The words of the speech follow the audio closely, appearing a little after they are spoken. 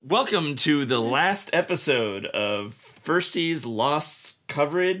Welcome to the last episode of Firsties Lost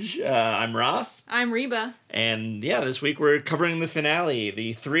coverage. I'm Ross. I'm Reba. And yeah, this week we're covering the finale,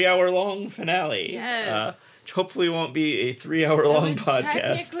 the 3-hour-long finale. Yes. Which hopefully won't be a 3-hour-long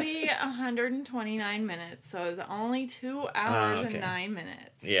podcast. Technically 129 minutes, so it's only 2 hours and 9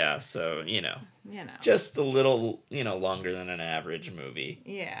 minutes. Yeah, so, You know. just a little, longer than an average movie.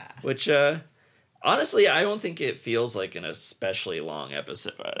 Yeah. Which, honestly, I don't think it feels like an especially long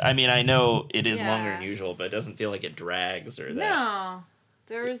episode. I mean, I know it is longer than usual, but it doesn't feel like it drags or that. No.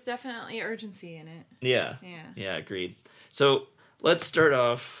 There was definitely urgency in it. Yeah. Yeah, agreed. So let's start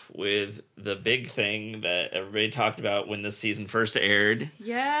off with the big thing that everybody talked about when this season first aired.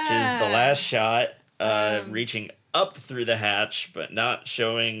 Yeah. Which is the last shot, reaching up through the hatch, but not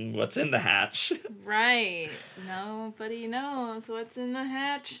showing what's in the hatch. Right. Nobody knows what's in the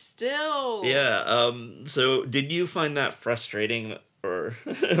hatch still. Yeah. So did you find that frustrating, or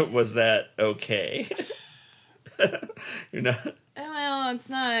was that okay? You're not... Well, it's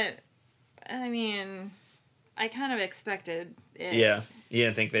not... I mean, I kind of expected it. Yeah. You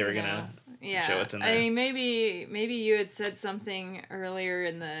didn't think they were going to show what's in there? I mean, maybe you had said something earlier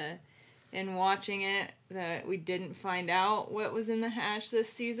in watching it that we didn't find out what was in the hatch this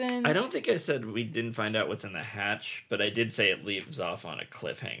season. I don't think I said we didn't find out what's in the hatch, but I did say it leaves off on a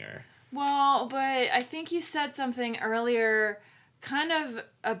cliffhanger. Well, but I think you said something earlier kind of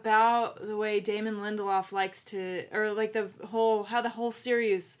about the way Damon Lindelof likes to, or like how the whole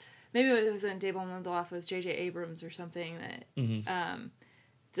series, maybe it wasn't Damon Lindelof, it was J.J. Abrams or something that,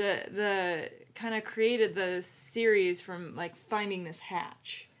 the kind of created the series from like finding this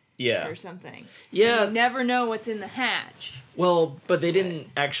hatch. Yeah. Or something. Yeah. You never know what's in the hatch. Well, but they didn't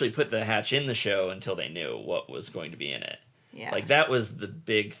actually put the hatch in the show until they knew what was going to be in it. Yeah. Like, that was the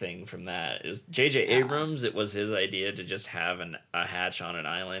big thing from that. It was J.J. Abrams, it was his idea to just have a hatch on an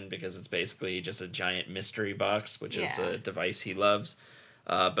island because it's basically just a giant mystery box, which is a device he loves.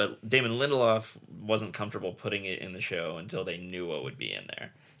 But Damon Lindelof wasn't comfortable putting it in the show until they knew what would be in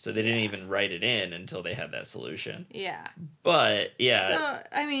there. So they didn't even write it in until they had that solution. Yeah. But, yeah. So,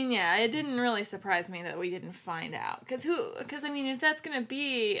 I mean, yeah, it didn't really surprise me that we didn't find out. Because, I mean, if that's going to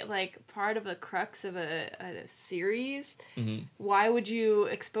be, like, part of the crux of a series, why would you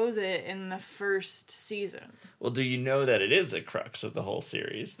expose it in the first season? Well, do you know that it is a crux of the whole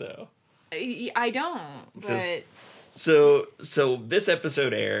series, though? I don't, but... So this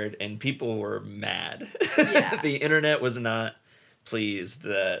episode aired, and people were mad. Yeah. The internet was not pleased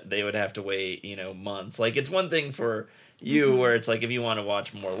that they would have to wait, months. Like, it's one thing for you where it's like, if you want to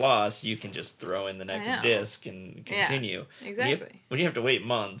watch more Lost, you can just throw in the next disc and continue. Yeah, exactly. When you have to wait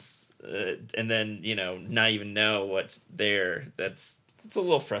months, and then, not even know what's there, that's a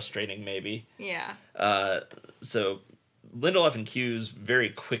little frustrating, maybe. Yeah. So Lindelof and Hughes very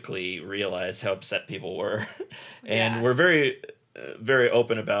quickly realized how upset people were, and were very, very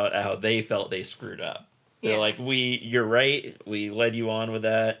open about how they felt they screwed up. They're like, you're right, we led you on with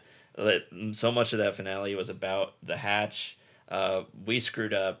that. So much of that finale was about the hatch. We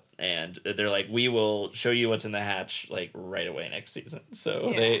screwed up, and they're like, we will show you what's in the hatch, like, right away next season.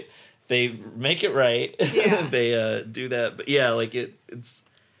 So they make it right. Yeah. They do that. But yeah, like, it's...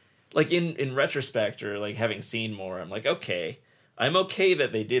 Like, in retrospect, or, like, having seen more, I'm like, okay. I'm okay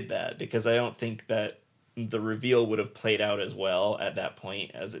that they did that, because I don't think that the reveal would have played out as well at that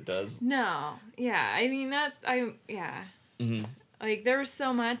point as it does. No. Yeah, I mean, Like, there was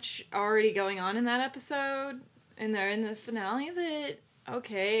so much already going on in that episode, and they're in the finale that,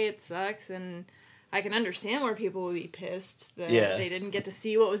 okay, it sucks, and I can understand where people would be pissed that they didn't get to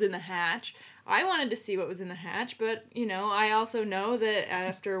see what was in the hatch. I wanted to see what was in the hatch, but, I also know that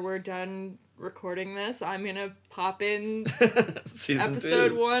after we're done recording this, I'm going to pop in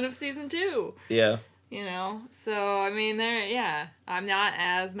episode 1 of season 2. Yeah. So, I mean, I'm not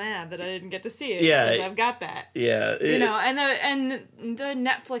as mad that I didn't get to see it. Yeah. Because I've got that. Yeah. And the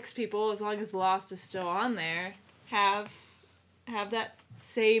Netflix people, as long as Lost is still on there, have that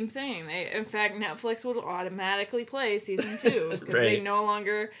same thing. In fact, Netflix will automatically play season 2 because they no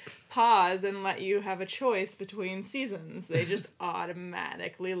longer pause and let you have a choice between seasons. They just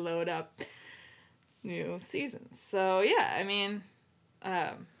automatically load up new seasons. So, yeah, I mean,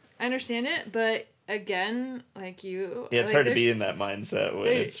 I understand it, but again, like you... Yeah, it's hard to be in that mindset when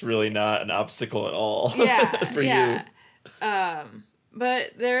it's really not an obstacle at all yeah, for you.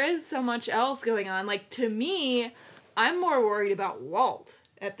 But there is so much else going on. Like, to me, I'm more worried about Walt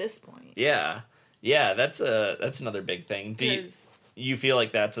at this point. Yeah. Yeah, that's another big thing. Do you feel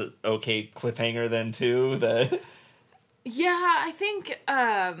like that's a okay cliffhanger then, too? Yeah, I think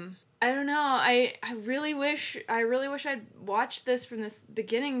I don't know. I really wish I'd watched this from the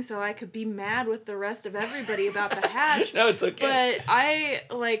beginning so I could be mad with the rest of everybody about the hatch. No, it's okay. But I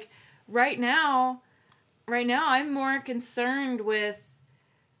like right now I'm more concerned with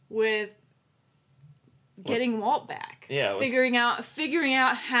getting Walt back. Yeah, figuring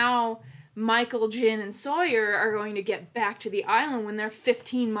out how Michael, Jin, and Sawyer are going to get back to the island when they're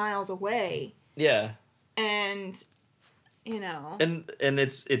 15 miles away. Yeah. And you know. And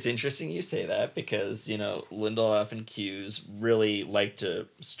it's interesting you say that because, you know, Lindelof and Hughes really like to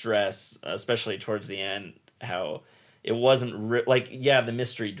stress, especially towards the end, how it wasn't the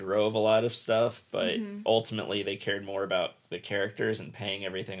mystery drove a lot of stuff, but ultimately they cared more about the characters and paying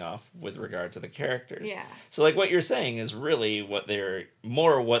everything off with regard to the characters. Yeah. So like what you're saying is really what they're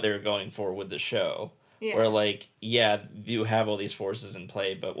going for with the show. Yeah. Where you have all these forces in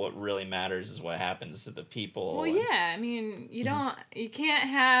play, but what really matters is what happens to the people. Well, I mean, you can't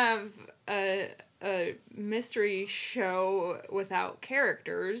have a mystery show without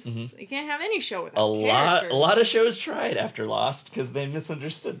characters. Mm-hmm. You can't have any show without characters. A lot of shows tried after Lost because they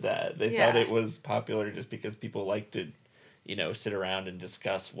misunderstood that. They thought it was popular just because people like to, sit around and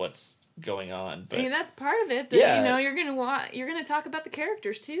discuss what's going on. But, I mean, that's part of it, but you're gonna talk about the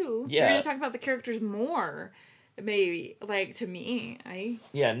characters too. Yeah. You're gonna talk about the characters more. Maybe, to me,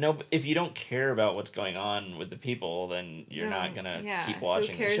 but if you don't care about what's going on with the people, then you're not gonna keep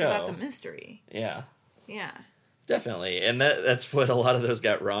watching the show. Who cares about the mystery? Yeah. Yeah. Definitely. And that's what a lot of those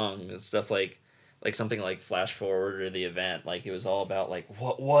got wrong. Is stuff like something like Flash Forward or The Event. It was all about,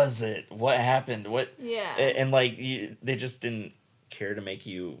 what was it? What happened? What... Yeah. And, they just didn't care to make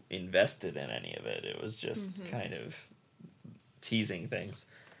you invested in any of it. It was just kind of teasing things.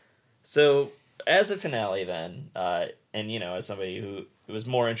 So... as a finale, then, and as somebody who was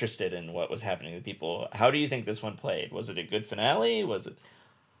more interested in what was happening to people, how do you think this one played? Was it a good finale? Was it?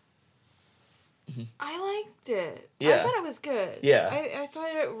 I liked it. Yeah. I thought it was good. Yeah. I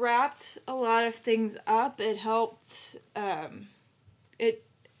thought it wrapped a lot of things up. It helped.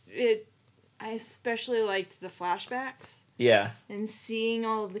 I especially liked the flashbacks. Yeah. And seeing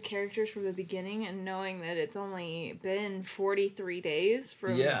all of the characters from the beginning and knowing that it's only been 43 days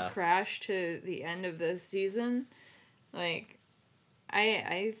from Crash to the end of the season. I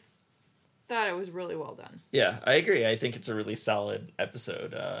thought it was really well done. Yeah, I agree. I think it's a really solid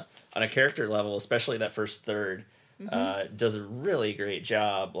episode. On a character level, especially that first third, does a really great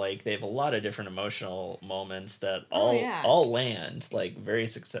job. They have a lot of different emotional moments that all land, very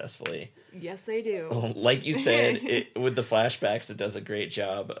successfully. Yes, they do. Like you said, with the flashbacks, it does a great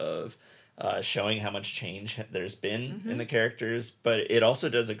job of showing how much change there's been in the characters, but it also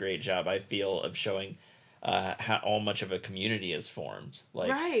does a great job, I feel, of showing how much of a community is formed.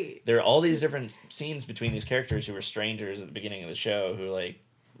 Right. There are all these different scenes between these characters who were strangers at the beginning of the show who,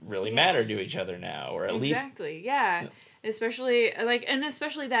 really matter to each other now, or at least... Exactly, yeah. Especially,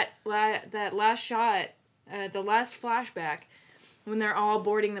 especially that last shot, the last flashback, when they're all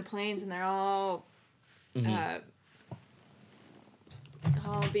boarding the planes and they're all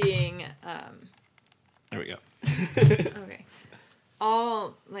being there we go. okay,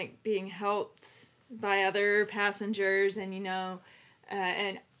 all being helped by other passengers, and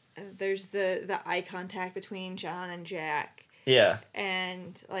and there's the eye contact between John and Jack. Yeah.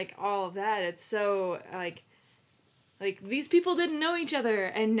 And all of that, it's so these people didn't know each other,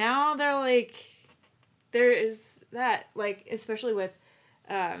 and now they're there is that, especially with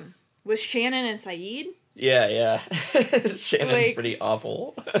Shannon and Saeed. Yeah. Shannon's pretty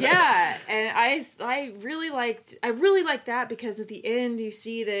awful. Yeah, and I really liked that because at the end you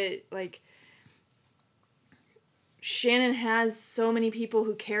see that Shannon has so many people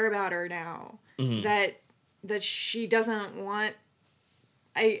who care about her now that she doesn't want.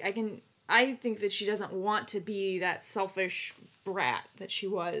 I think that she doesn't want to be that selfish brat that she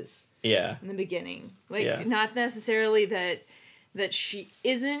was. Yeah. In the beginning. Not necessarily that she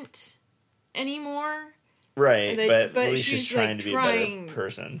isn't anymore. Right, but at least she's trying to be a better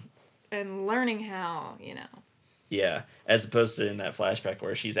person. And learning how, Yeah, as opposed to in that flashback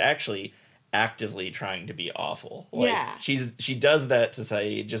where she's actually actively trying to be awful. She does that to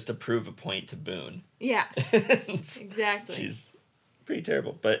say just to prove a point to Boone. Yeah. Exactly. She's pretty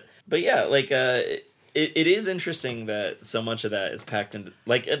terrible. But yeah, it is interesting that so much of that is packed into...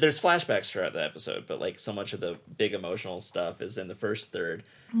 there's flashbacks throughout the episode, but, so much of the big emotional stuff is in the first third,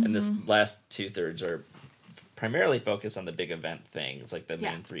 and this last 2/3 are primarily focused on the big event things, the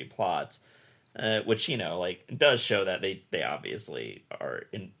main three plots, which, does show that they obviously are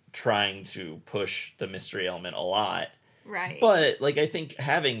trying to push the mystery element a lot. Right. But, I think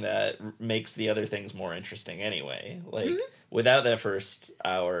having that makes the other things more interesting anyway. without that first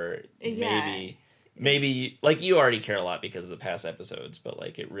hour, maybe like you already care a lot because of the past episodes, but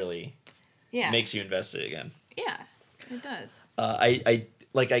like it really makes you invested again. Yeah, it does. I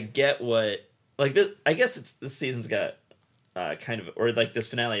get what like this. I guess this season's got kind of, or like this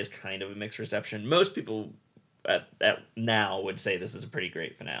finale is kind of a mixed reception. Most people at now would say this is a pretty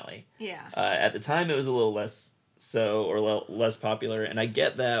great finale. Yeah. At the time, it was a little less so, or less popular, and I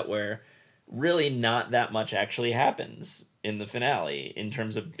get that, where really not that much actually happens in the finale in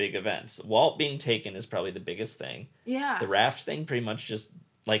terms of big events. Walt being taken is probably the biggest thing. Yeah. The raft thing pretty much just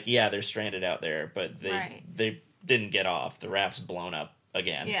like, yeah, they're stranded out there, but they didn't get off. The raft's blown up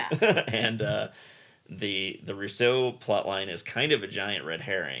again. Yeah. And the Rousseau plotline is kind of a giant red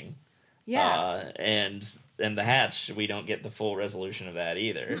herring. Yeah. And the hatch, we don't get the full resolution of that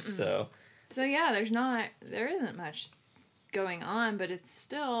either. Mm-mm. So yeah, there isn't much going on, but it's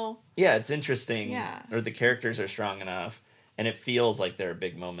still... Yeah, it's interesting. Yeah. Or the characters are strong enough, and it feels like there are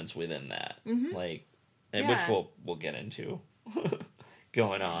big moments within that. Mm-hmm. Like, which we'll get into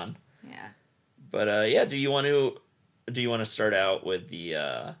going on. Yeah. But yeah, do you want to start out with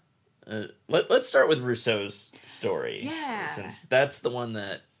the let's start with Rousseau's story. Yeah. Since that's the one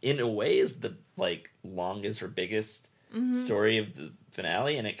that in a way is the like longest or biggest story of the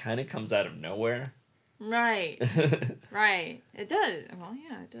finale, and it kind of comes out of nowhere. Right. Right. It does. Well,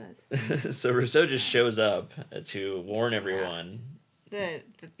 yeah, it does. So Rousseau just shows up to warn everyone that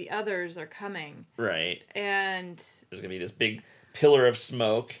the others are coming. Right. And there's going to be this big pillar of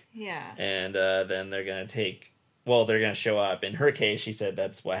smoke. Yeah. And then they're going to show up. In her case, she said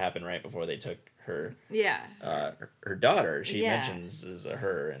that's what happened right before they took her. Yeah. Her daughter, she mentions is a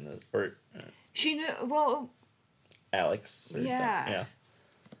her she knew, well, Alex. Yeah. Yeah.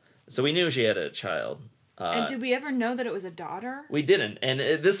 So we knew she had a child. And did we ever know that it was a daughter? We didn't, and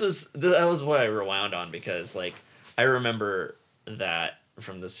that was what I rewound on, because like I remember that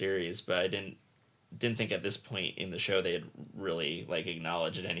from the series, but I didn't think at this point in the show they had really like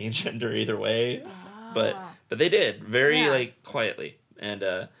acknowledged any gender either way. But they did very like quietly,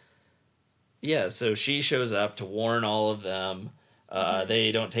 and so she shows up to warn all of them.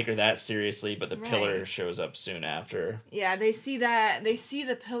 They don't take her that seriously, but the pillar shows up soon after. Yeah, they see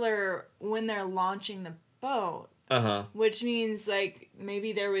the pillar when they're launching the boat. Which means like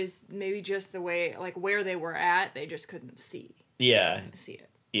maybe just the way, like where they were at, they just couldn't see. Yeah. See it.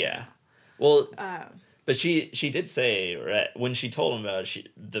 Yeah. Well, but she did say, right, when she told him about it,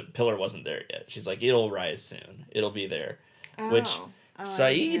 the pillar wasn't there yet. She's like, it'll rise soon. It'll be there. Which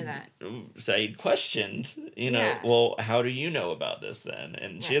Saeed questioned, well, how do you know about this then?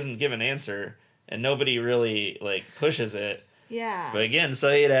 And she doesn't give an answer, and nobody really like pushes it. Yeah. But again,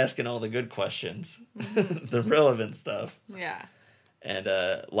 Saeed asking all the good questions, the relevant stuff. Yeah. And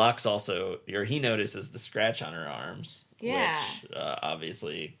Locke also, he notices the scratch on her arms, which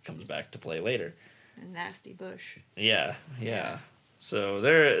obviously comes back to play later. A nasty bush. Yeah. So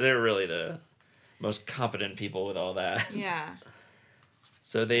they're really the most competent people with all that. Yeah.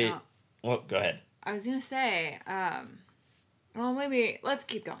 So they... Well, go ahead. I was going to say... well, maybe... Let's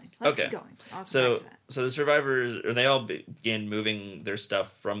keep going. I'll come back to that. So the survivors... They all begin moving their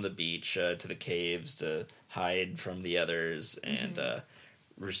stuff from the beach to the caves to hide from the others. And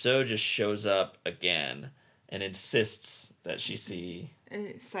Rousseau just shows up again and insists that she see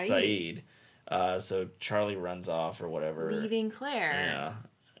Saeed. So Charlie runs off or whatever. Leaving Claire. Yeah.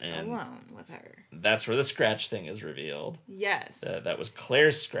 And alone with her. That's where the scratch thing is revealed. Yes. That was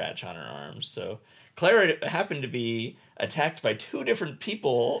Claire's scratch on her arms. So Claire happened to be attacked by two different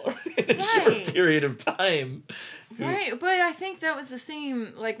people in a short period of time. Right, but I think that was the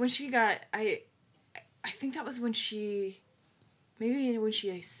same, like when she got, I think that was when she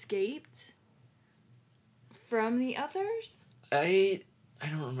escaped from the others? I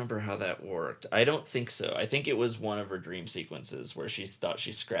don't remember how that worked. I don't think so. I think it was one of her dream sequences where she thought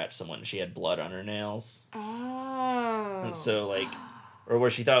she scratched someone and she had blood on her nails. Oh. And so, like, or where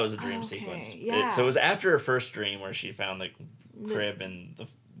she thought it was a dream sequence. Yeah. So it was after her first dream where she found the crib in the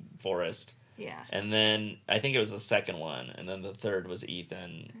forest. Yeah. And then I think it was the second one. And then the third was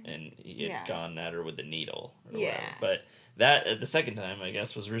Ethan, and he had gone at her with the needle. Or whatever. But that, the second time, I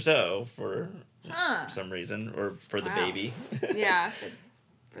guess, was Rousseau for some reason, or for the baby. Yeah.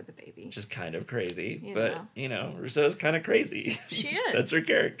 For the baby. Which is kind of crazy. Rousseau's kind of crazy. She is. That's her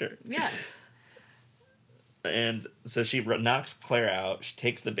character. Yes. And so she knocks Claire out. She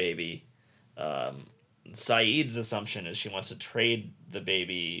takes the baby. Saeed's assumption is she wants to trade the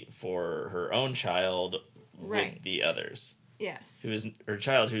baby for her own child with the others. Yes. Who is her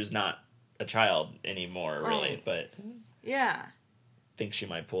child, who's not a child anymore, really, but yeah, think she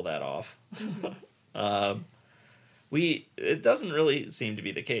might pull that off. It doesn't really seem to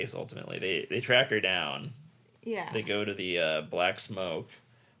be the case, ultimately. They track her down. Yeah. They go to the Black Smoke,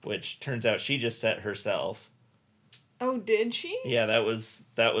 which turns out she just set herself. Oh, did she? Yeah, that was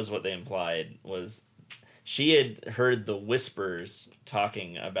what they implied, was she had heard the whispers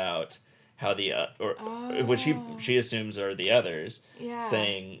talking about how which she assumes are the others,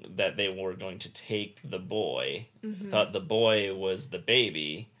 saying that they were going to take the boy, thought the boy was the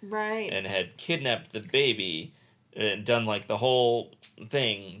baby, right, and had kidnapped the baby, and done like the whole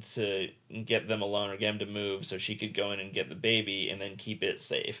thing to get them alone or get them to move so she could go in and get the baby and then keep it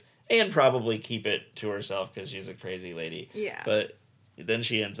safe. And probably keep it to herself because she's a crazy lady. Yeah. But then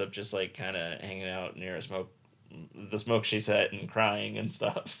she ends up just like kind of hanging out near the smoke she set and crying and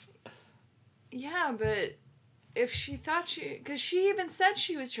stuff. Yeah, but if she thought because she even said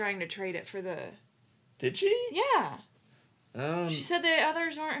she was trying to trade it for the... Did she? Yeah. She said the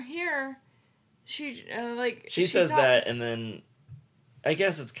others weren't here. She says that, and then I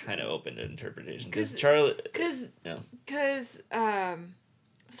guess it's kind of open to interpretation because Charlie... Because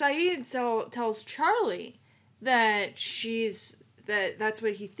Saeed tells Charlie that that's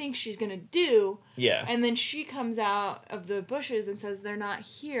what he thinks she's gonna do. Yeah. And then she comes out of the bushes and says they're not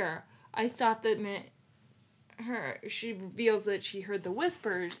here. I thought that meant her. She reveals that she heard the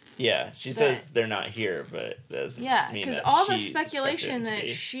whispers. Yeah, she says they're not here, but it doesn't mean that because all the speculation that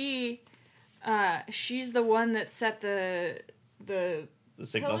she's the one that set the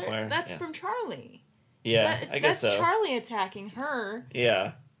signal pillar, fire. That's from Charlie. Yeah, I guess so. That's Charlie attacking her.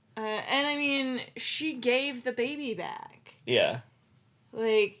 Yeah. And I mean, she gave the baby back. Yeah.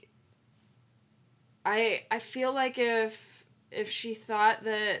 Like, I feel like if she thought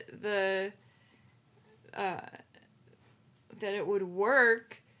that that it would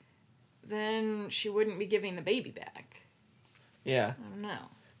work, then she wouldn't be giving the baby back. Yeah. I don't know.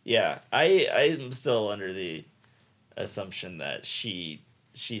 Yeah, I'm still under the assumption that she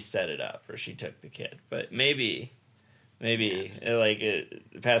set it up or she took the kid, but maybe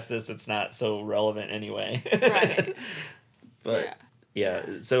past this it's not so relevant anyway. Right. But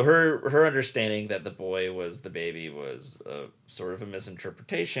yeah, so her understanding that the boy was the baby was sort of a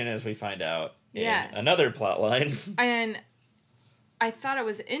misinterpretation, as we find out in another plot line. And I thought it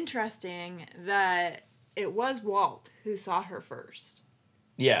was interesting that it was Walt who saw her first.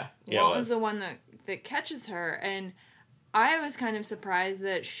 Yeah. Walt was the one that catches her, and I was kind of surprised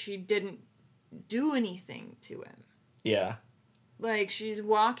that she didn't do anything to him. Yeah. Like, she's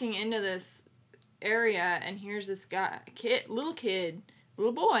walking into this area, and here's this little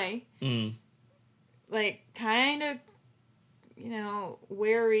boy, like, kind of,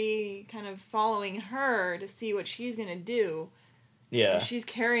 wary, kind of following her to see what she's gonna do. Yeah. And she's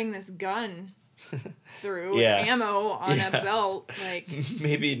carrying this gun through with ammo on a belt, like...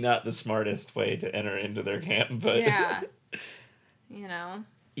 Maybe not the smartest way to enter into their camp, but... Yeah.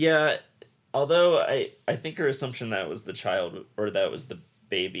 Yeah, although I think her assumption that was the child, or that was the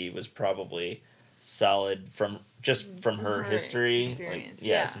baby, was probably solid from her history. Experience,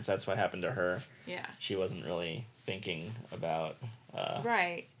 since that's what happened to her. Yeah. She wasn't really thinking about...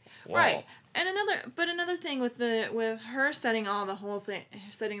 Right. Well, right. And another thing with her setting the whole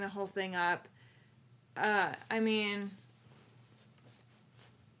thing up, I mean,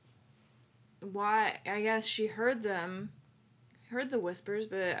 why? I guess she heard the whispers,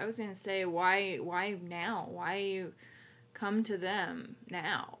 but I was gonna say, why now? Why you come to them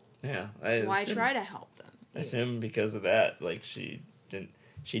now? Yeah. Why try to help them? I assume because of that, like she'd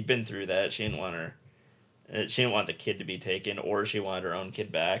been through that. She didn't want the kid to be taken, or she wanted her own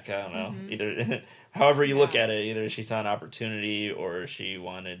kid back. I don't know. Mm-hmm. Either, however you look at it, either she saw an opportunity, or she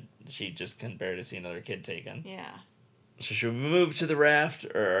just couldn't bear to see another kid taken. Yeah. So should we move to the raft,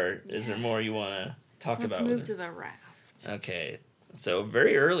 or is there more you want to talk about? Let's move to the raft. Okay. So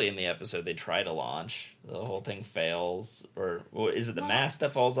very early in the episode, they try to launch. The whole thing fails, or is it the mast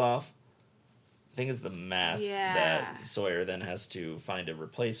that falls off? I think it's the mast that Sawyer then has to find a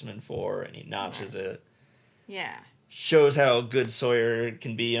replacement for, and he notches it. Yeah. Shows how good Sawyer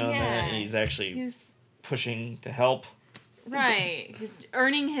can be on that. And he's actually pushing to help. Right. He's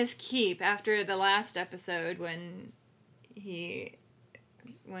earning his keep after the last episode when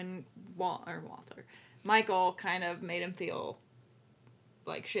Michael kind of made him feel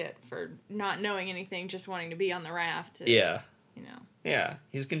like shit for not knowing anything, just wanting to be on the raft. Yeah,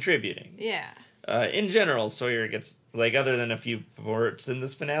 he's contributing. Yeah. In general, Sawyer gets, like, other than a few parts in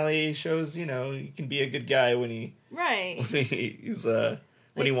this finale, shows, he can be a good guy when he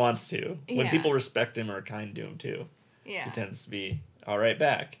wants to. When people respect him or are kind to him too. Yeah. He tends to be all right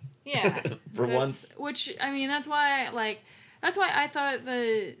back. Yeah. For once. Which, I mean, that's why I thought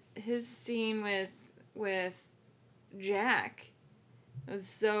his scene with Jack was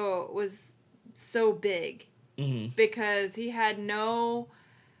so big. Mm-hmm. Because he had no,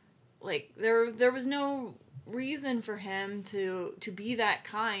 like, there was no reason for him to be that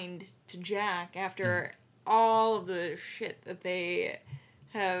kind to Jack after all of the shit that they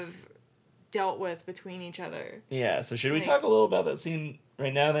have dealt with between each other. Yeah, so should we talk a little about that scene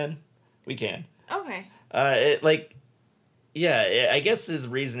right now then? We can. Okay. I guess his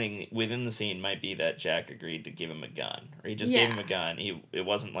reasoning within the scene might be that Jack agreed to give him a gun. Or he just gave him a gun. It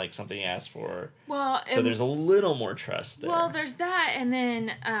wasn't like something he asked for. Well, so there's a little more trust there. Well, there's that, and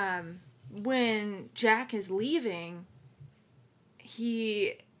then when Jack is leaving,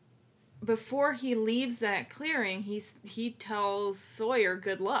 before he leaves that clearing, he tells Sawyer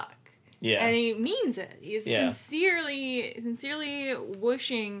good luck. Yeah. And he means it. He's sincerely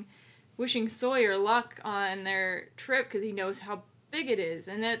wishing Sawyer luck on their trip because he knows how big it is.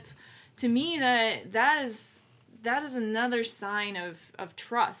 And that's, to me, that is another sign of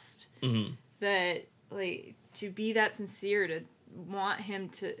trust. Mm-hmm. That, like, to be that sincere, to want him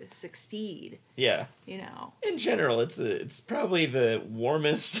to succeed. Yeah. You know. In general, it's probably the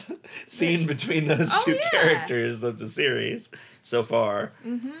warmest scene between those two characters of the series so far.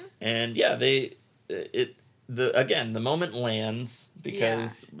 Mm-hmm. And yeah, the moment lands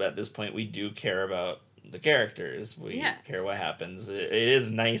because at this point we do care about the characters. We care what happens. It is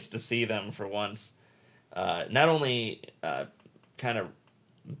nice to see them for once. Not only kind of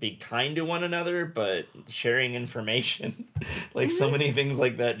be kind to one another, but sharing information. Like, so many things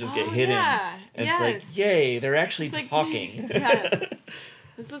like that just get hidden. Yeah. And it's like, yay, they're actually talking. Yes.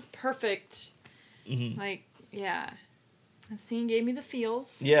 This is perfect. Mm-hmm. Like, yeah. The scene gave me the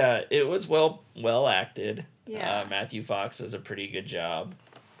feels. Yeah, it was well acted. Yeah. Matthew Fox does a pretty good job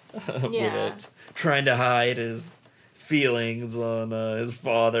with it. Trying to hide his feelings on his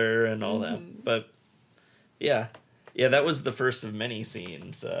father and all that. But, yeah. Yeah, that was the first of many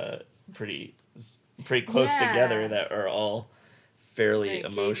scenes, pretty close together, that are all fairly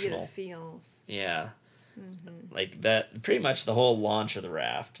emotional. Gave you the feels. Yeah, like that. Pretty much the whole launch of the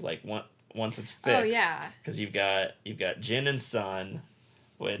raft. Like once it's fixed. Oh yeah. Because you've got Jin and Sun,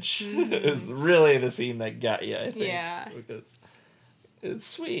 which is really the scene that got you. I think. Yeah. Because it's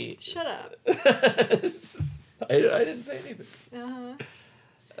sweet. Shut up. I didn't say anything.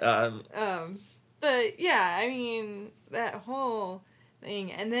 But yeah, I mean, that whole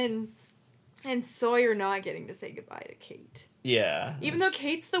thing, and Sawyer not getting to say goodbye to Kate. Yeah. Even though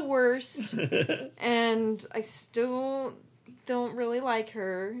Kate's the worst, and I still don't really like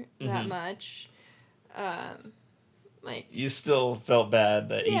her that much. Like, you still felt bad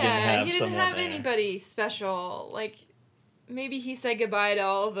that he didn't have he didn't someone have there. anybody special. Like, maybe he said goodbye to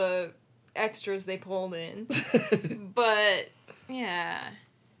all the extras they pulled in. But yeah.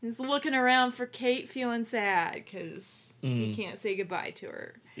 He's looking around for Kate, feeling sad because he can't say goodbye to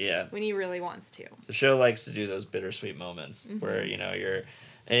her. Yeah. When he really wants to. The show likes to do those bittersweet moments where, you're...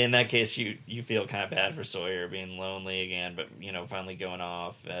 In that case, you feel kind of bad for Sawyer being lonely again, but, finally going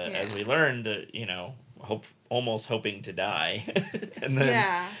off. As we learned, almost hoping to die. And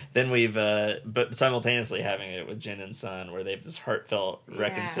then we've... but simultaneously having it with Jin and Sun, where they have this heartfelt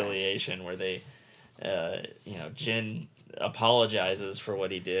reconciliation where they... Jin apologizes for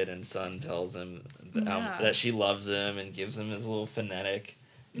what he did, and Sun tells him that she loves him and gives him his little phonetic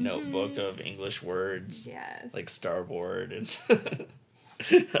notebook of English words, like starboard and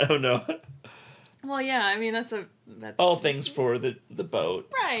I don't know. Well, yeah, I mean that's all things for the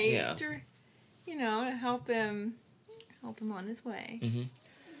boat, right? Yeah, to help him on his way. Mm-hmm.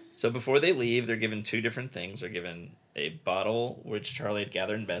 So before they leave, they're given two different things. They're given a bottle which Charlie had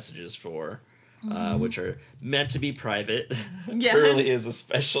gathered messages for. Which are meant to be private. Yes. Hurley is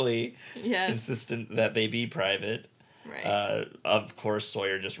especially insistent that they be private. Right. Of course,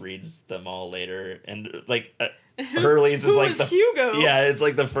 Sawyer just reads them all later, and Hurley's is like Hugo. Yeah, it's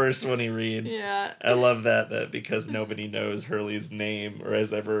like the first one he reads. Yeah. I love that because nobody knows Hurley's name or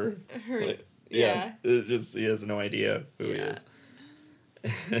has ever. It just he has no idea who he is.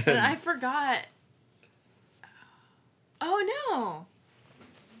 And I forgot. Oh no.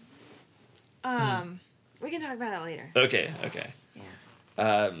 We can talk about it later. Okay.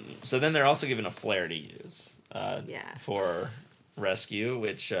 Yeah. So then they're also given a flare to use. For rescue,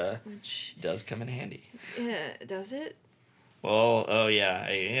 which does come in handy. Yeah, does it? Well,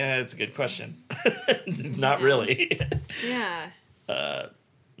 it's a good question. Not really. Yeah.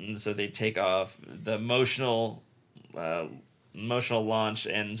 And so they take off. The emotional launch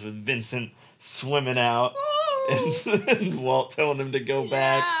ends with Vincent swimming out and Walt telling him to go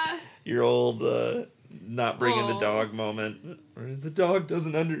back. Your old not bringing the dog moment. Where the dog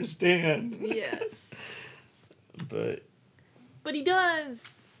doesn't understand. Yes. But he does.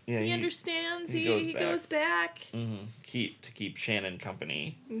 Yeah, he understands. He goes back. Mm-hmm. To keep Shannon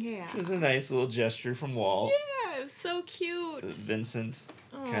company. Yeah. Which was a nice little gesture from Walt. Yeah, it was so cute. Vincent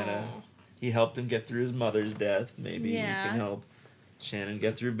kind of... He helped him get through his mother's death. Maybe he can help Shannon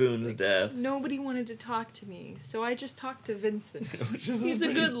get through Boone's death. Nobody wanted to talk to me, so I just talked to Vincent. He's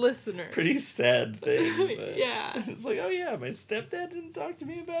a good listener. Pretty sad thing. But yeah. It's like, oh yeah, my stepdad didn't talk to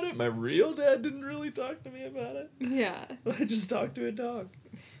me about it. My real dad didn't really talk to me about it. Yeah. I just talked to a dog.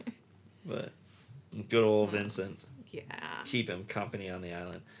 But good old Vincent. Yeah. Keep him company on the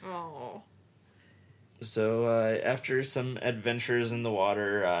island. Oh. So, after some adventures in the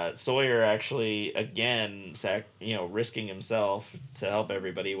water, Sawyer actually, again, risking himself to help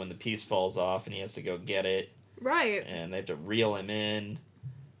everybody when the piece falls off and he has to go get it. Right. And they have to reel him in.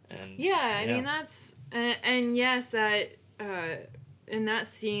 And I mean, that's... And yes, that... in that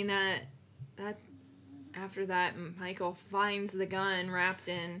scene, that after that, Michael finds the gun wrapped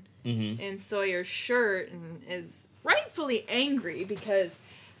in Sawyer's shirt and is rightfully angry because,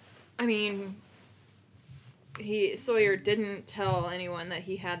 I mean... Sawyer didn't tell anyone that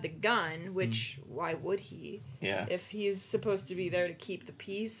he had the gun, which why would he? Yeah. If he's supposed to be there to keep the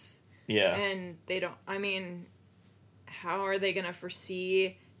peace. Yeah. And they don't, I mean, how are they going to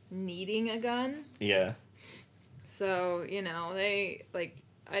foresee needing a gun? Yeah. So, they,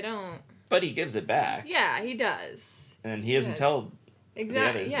 I don't... But he gives it back. Yeah, he does. And he doesn't tell the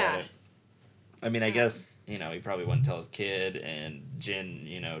others about it. I mean, I guess, he probably wouldn't tell his kid, and Jin,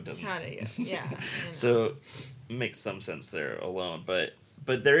 doesn't... How do you... Yeah. So, makes some sense there alone, but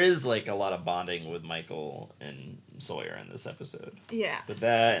there is, a lot of bonding with Michael and Sawyer in this episode. Yeah. With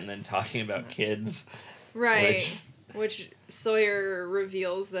that, and then talking about kids. Right. Which Sawyer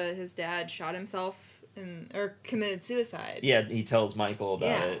reveals that his dad shot himself or committed suicide. Yeah, he tells Michael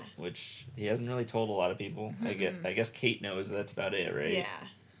about it, which he hasn't really told a lot of people. Mm-hmm. I guess Kate knows that's about it, right? Yeah.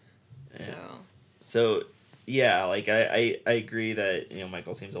 So, yeah, I agree that,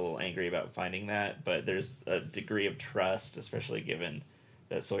 Michael seems a little angry about finding that, but there's a degree of trust, especially given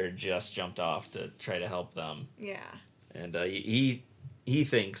that Sawyer just jumped off to try to help them. Yeah. And he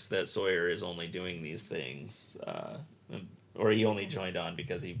thinks that Sawyer is only doing these things, or he only joined on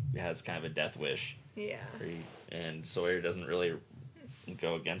because he has kind of a death wish. Yeah. And Sawyer doesn't really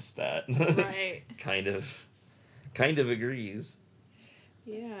go against that. Right. kind of agrees.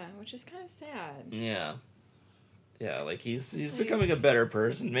 Yeah, which is kind of sad. Yeah. Yeah, he's becoming a better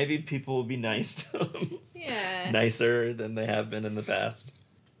person. Maybe people will be nice to him. Yeah. Nicer than they have been in the past.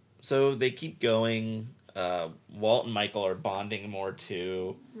 So they keep going. Walt and Michael are bonding more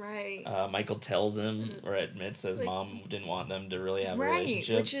too. Right. Michael tells him or admits that his mom didn't want them to really have a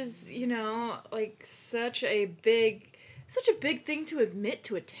relationship. Which is, such a big thing to admit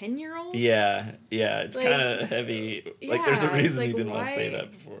to a 10-year-old. Yeah, it's kind of heavy. There's a reason he didn't want to say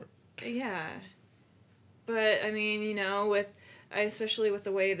that before. Yeah. But, I mean, especially with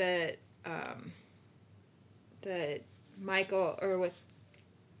the way that, that Michael, or with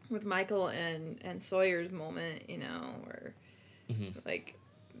Michael and Sawyer's moment, where,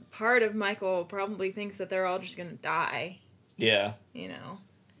 part of Michael probably thinks that they're all just gonna die. Yeah.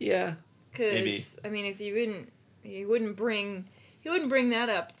 Yeah. Because, I mean, if he wouldn't bring that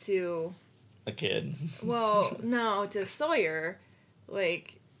up to a kid. Well, no, to Sawyer,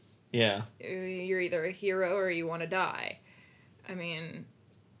 yeah, you're either a hero or you want to die. I mean,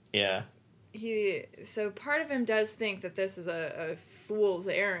 yeah. So part of him does think that this is a fool's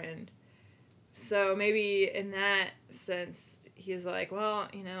errand. So maybe in that sense, he's like, well,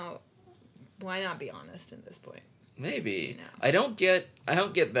 why not be honest at this point? Maybe. I don't get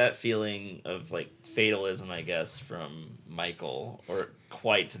that feeling of fatalism, I guess, from Michael, or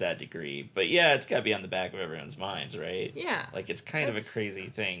quite to that degree. But yeah, it's got to be on the back of everyone's minds, right? Yeah. It's kind of a crazy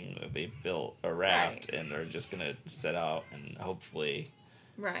thing that they built a raft and are just gonna set out and hopefully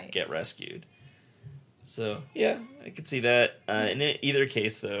get rescued. So yeah, I could see that. In either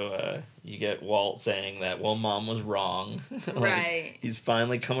case, though, you get Walt saying that, well, Mom was wrong. Right. He's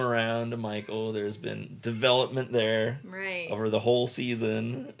finally come around to Michael. There's been development there. Right. Over the whole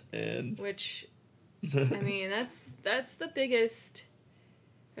season, and which, I mean, that's the biggest.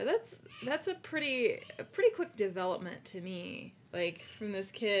 Or that's a pretty quick development to me. From this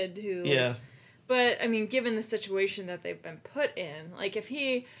kid who. Yeah. But I mean, given the situation that they've been put in,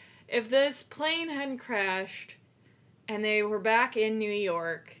 if this plane hadn't crashed and they were back in New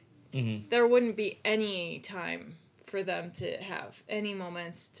York, there wouldn't be any time for them to have any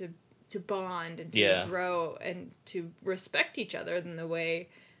moments to bond and to grow and to respect each other in the way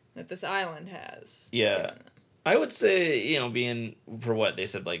that this island has. Yeah. I would say, being for what they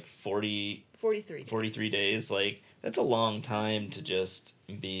said, like 43 days, like that's a long time to just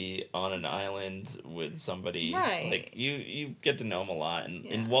be on an island with somebody. Right. Like you get to know him a lot. And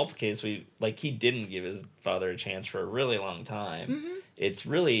in Walt's case, he didn't give his father a chance for a really long time. Mm-hmm. It's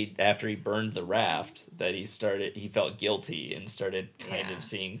really after he burned the raft that he felt guilty and started kind of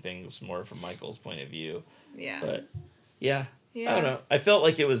seeing things more from Michael's point of view. Yeah. But I don't know. I felt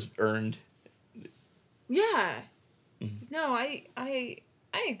like it was earned. Yeah. Mm-hmm. No, I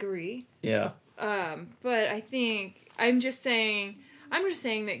agree. Yeah. But I think I'm just saying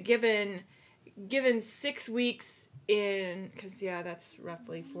that given 6 weeks because that's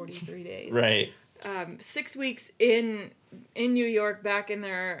roughly 43 days. Right. 6 weeks in New York, back in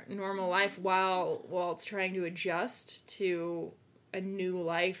their normal life, while Walt's trying to adjust to a new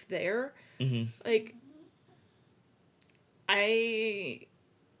life there. Mm-hmm. Like, I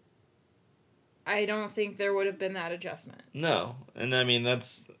don't think there would have been that adjustment. No, and I mean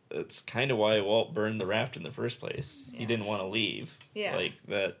that's kind of why Walt burned the raft in the first place. Yeah. He didn't want to leave. Yeah. Like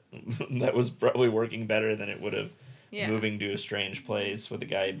that was probably working better than it would have moving to a strange place with a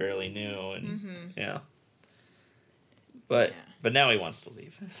guy he barely knew, and But now he wants to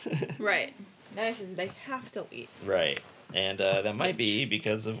leave. Right. Now he says they have to leave. Right, and that might be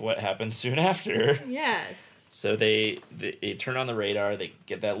because of what happened soon after. Yes. So they turn on the radar. They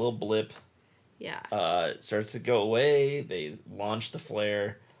get that little blip. Yeah. It starts to go away. They launch the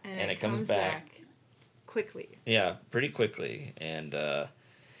flare, and it comes back quickly. Yeah, pretty quickly. And a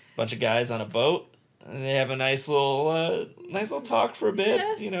bunch of guys on a boat. And they have a nice little talk for a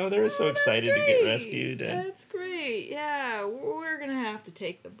bit. Yeah. They're so excited to get rescued. And, that's great. Yeah, we're gonna have to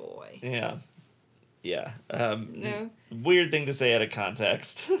take the boy. Yeah. Yeah. No. Weird thing to say out of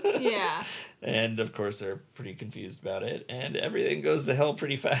context. Yeah. And, of course, they're pretty confused about it. And everything goes to hell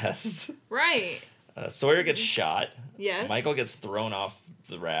pretty fast. Right. Sawyer gets shot. Yes. Michael gets thrown off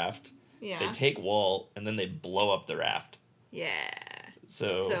the raft. Yeah. They take Walt, and then they blow up the raft. Yeah.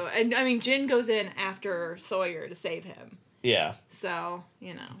 So, and I mean, Jin goes in after Sawyer to save him. Yeah. So,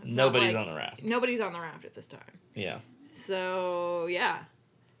 nobody's on the raft. Nobody's on the raft at this time. Yeah. So, yeah.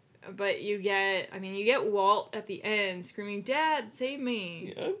 But you get Walt at the end screaming, "Dad, save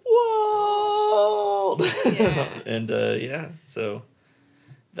me!" Yeah. Walt! Yeah. And so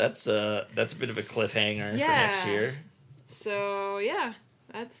that's a bit of a cliffhanger for next year. So yeah,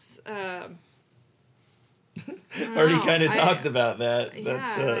 that's already kind of talked about that. Yeah,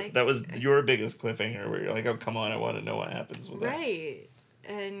 That's that was your biggest cliffhanger where you're like, oh come on, I want to know what happens with that. Right.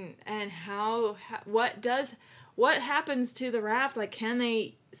 And what happens to the raft? Like, can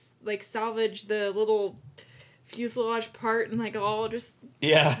they salvage the little fuselage part and all just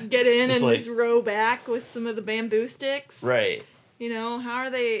get in just and just row back with some of the bamboo sticks? Right. How are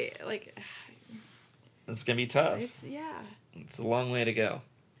they It's gonna be tough. It's a long way to go.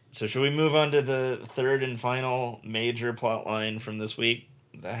 So should we move on to the third and final major plot line from this week?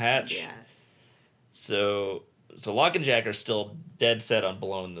 The hatch? Yes. So Locke and Jack are still dead set on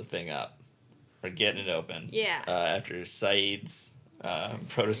blowing the thing up. Or getting it open. Yeah. After Saeed's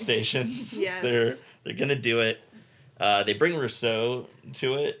protestations. Yes. They're gonna do it. They bring Rousseau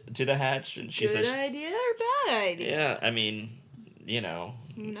to the hatch, and she says, "Good idea or bad idea?" Yeah, I mean, who knows?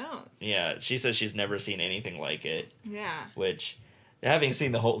 Yeah, she says she's never seen anything like it. Yeah. Which, having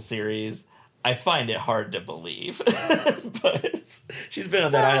seen the whole series, I find it hard to believe. But she's been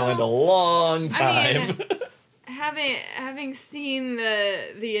on that island a long time. I mean, having seen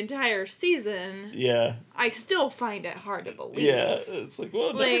the entire season, yeah, I still find it hard to believe. Yeah, it's like,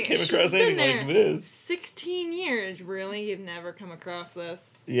 well, never came across anything like this. 16 years, really? You've never come across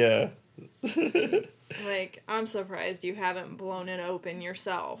this? Yeah. I'm surprised you haven't blown it open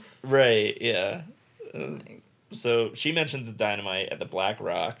yourself. Right, yeah. So she mentions the dynamite at the Black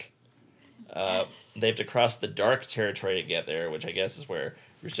Rock. Yes. They have to cross the dark territory to get there, which I guess is where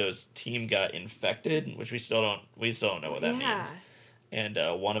Rousseau's team got infected, which we still don't know what that means. And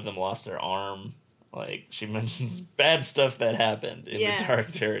one of them lost their arm. She mentions bad stuff that happened in the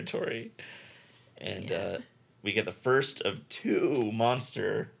dark territory. And we get the first of 2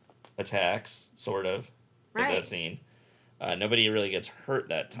 monster attacks, sort of, in that scene. Nobody really gets hurt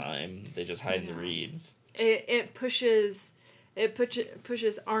that time. They just hide in the reeds. It pushes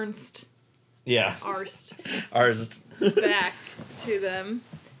Arnst. Yeah. Arst. Back to them.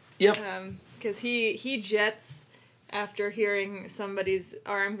 Yep. Because he jets after hearing somebody's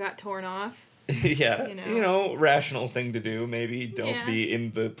arm got torn off. Yeah. Rational thing to do. Maybe don't be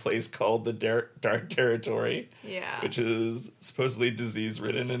in the place called the Dark Territory. Yeah. Which is supposedly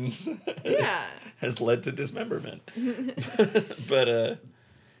disease-ridden and has led to dismemberment. But,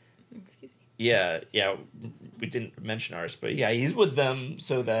 excuse me. Yeah, we didn't mention ours, but yeah, he's with them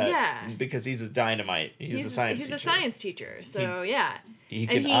so that because he's a dynamite, he's a science teacher. He's a science teacher, so yeah. He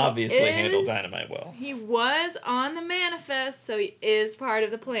can obviously handle dynamite well. He was on the manifest, so he is part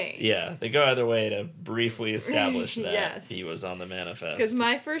of the plane. Yeah, they go out of their way to briefly establish that he was on the manifest. Because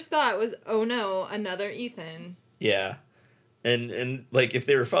my first thought was, oh no, another Ethan. Yeah. And like, if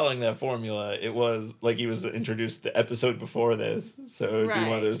they were following that formula, it was like he was introduced the episode before this. So it would be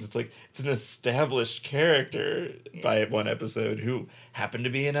one of those, it's like, it's an established character by one episode who happened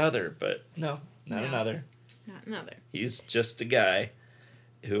to be another. But no, not another. Not another. He's just a guy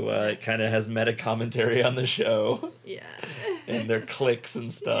who kind of has meta commentary on the show. Yeah. And their cliques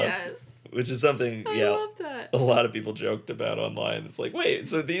and stuff. Yes. Which is something, I love that. A lot of people joked about online. It's like, wait,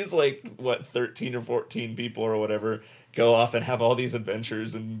 so these, like, 13 or 14 people or whatever go off and have all these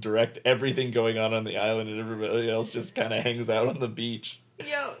adventures and direct everything going on the island, and everybody else just kind of hangs out on the beach.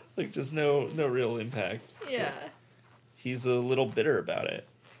 Yo. Like, just no real impact. Yeah. So he's a little bitter about it.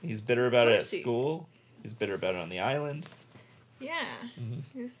 He's bitter about it at school. He's bitter about it on the island. Yeah.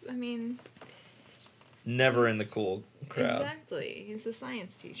 Mm-hmm. Never in the cool crowd. Exactly. He's the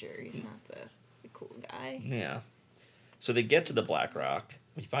science teacher. He's not the cool guy. Yeah. So they get to the Black Rock.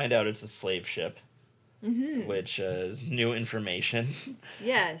 We find out it's a slave ship. Mm-hmm. Which is new information.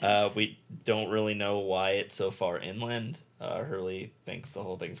 Yes. We don't really know why it's so far inland. Hurley thinks the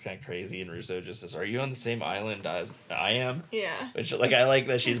whole thing's kind of crazy, and Russo just says, "Are you on the same island as I am?" Yeah. Which, like, I like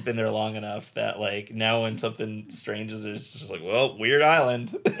that she's been there long enough that, like, now when something strange is, it's just like, well, weird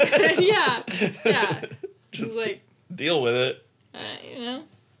island. Yeah. Just like, deal with it. You know.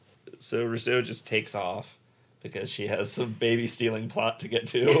 So Rousseau just takes off because she has some baby stealing plot to get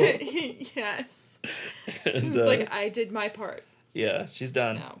to. Yes. And, it's like, I did my part. Yeah, she's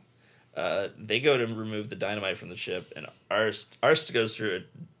done. No. They go to remove the dynamite from the ship, and Arst goes through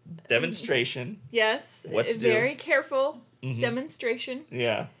a demonstration. Yes, what to very do. Careful demonstration.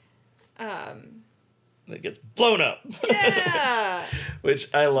 Yeah. That gets blown up. Yeah. Which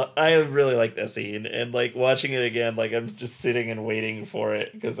I really like that scene, and like watching it again, like I'm just sitting and waiting for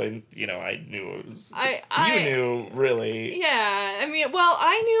it because I knew it was. You knew, really. Yeah, I mean, well,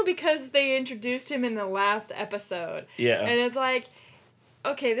 I knew because they introduced him in the last episode. Yeah. And it's like,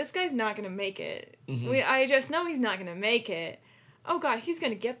 okay, this guy's not gonna make it. Mm-hmm. I just know he's not gonna make it. Oh god, he's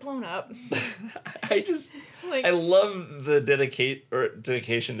gonna get blown up. I love the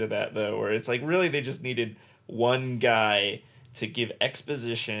dedication to that though, where it's like really they just needed one guy to give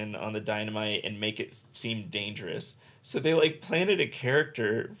exposition on the dynamite and make it seem dangerous. So they like planted a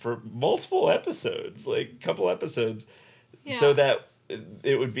character for multiple episodes, like a couple episodes, so that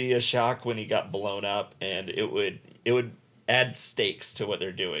it would be a shock when he got blown up, and it would add stakes to what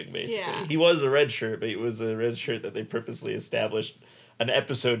they're doing, basically. Yeah. He was a red shirt, but it was a red shirt that they purposely established an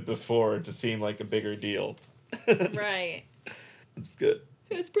episode before to seem like a bigger deal. Right. It's good.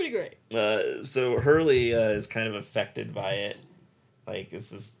 It's pretty great. So Hurley is kind of affected by it. Like,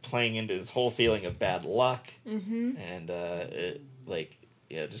 this is playing into his whole feeling of bad luck. Mm-hmm. And it, like,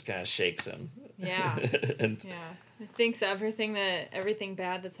 just kind of shakes him. Yeah. And he thinks everything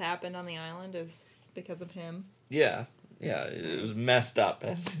bad that's happened on the island is because of him. Yeah. Yeah, it was messed up,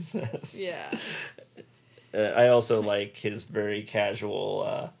 as he says. Yeah. I also like his very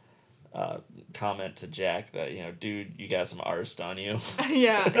casual comment to Jack that, dude, you got some arst on you.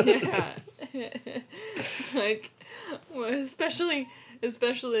 Yeah. Like, well, especially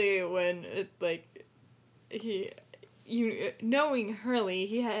when it, like, knowing Hurley,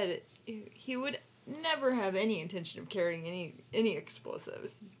 he would never have any intention of carrying any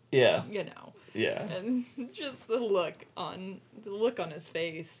explosives. Yeah. Yeah. And just the look on his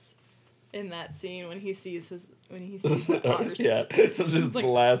face in that scene when he sees the arst. Yeah. It was just like,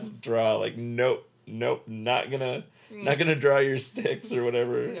 the last straw, like, nope, not gonna draw your sticks or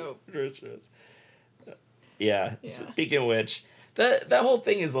whatever. Nope. Yeah. Speaking of which, that whole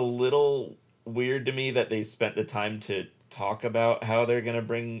thing is a little weird to me that they spent the time to talk about how they're gonna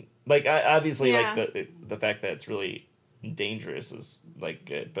bring, like, obviously like the fact that it's really dangerous is like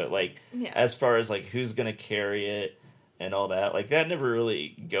good, but like as far as like who's gonna carry it and all that, like that never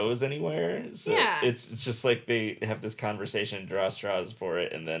really goes anywhere. So it's just like they have this conversation and draw straws for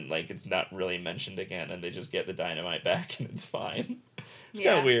it, and then like it's not really mentioned again, and they just get the dynamite back and it's fine. It's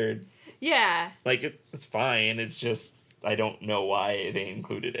kind of weird. Yeah. Like it's fine. It's just I don't know why they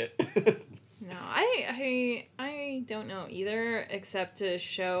included it. No, I don't know either, except to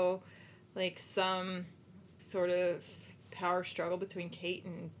show like some sort of power struggle between Kate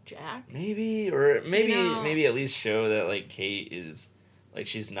and Jack. Maybe at least show that like Kate is like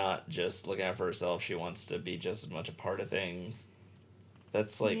she's not just looking out for herself. She wants to be just as much a part of things.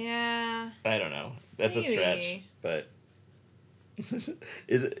 That's like, yeah, I don't know. That's a stretch, maybe. but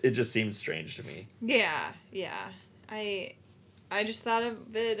it just seems strange to me. Yeah. I just thought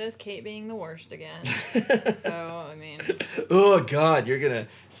of it as Kate being the worst again. So, I mean... Oh, God, you're gonna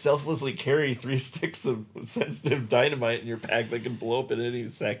selflessly carry 3 sticks of sensitive dynamite in your pack that can blow up at any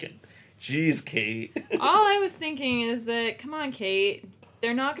second. Jeez, Kate. All I was thinking is that, come on, Kate,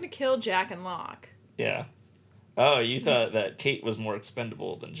 they're not gonna kill Jack and Locke. Yeah. Oh, you thought that Kate was more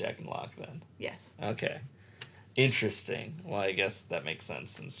expendable than Jack and Locke, then? Yes. Okay. Interesting. Well, I guess that makes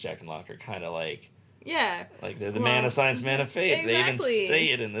sense, since Jack and Locke are kind of like... Yeah. Like, they're the man of science, man of faith. Exactly. They even say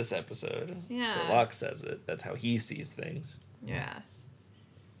it in this episode. Yeah. But Locke says it. That's how he sees things. Yeah.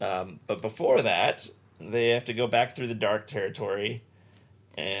 But before that, they have to go back through the dark territory,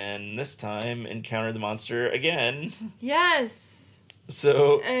 and this time encounter the monster again. Yes.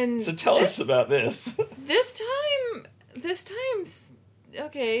 So tell this, us about this. This time's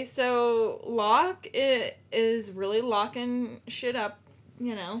okay. So Locke is really locking shit up,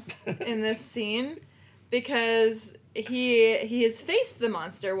 in this scene, because he has faced the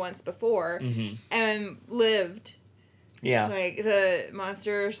monster once before and lived. Yeah. Like, the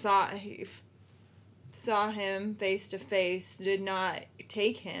monster saw him face to face, did not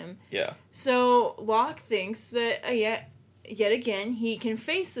take him. Yeah. So Locke thinks that yet again he can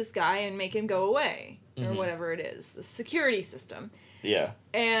face this guy and make him go away, or whatever it is, the security system. Yeah.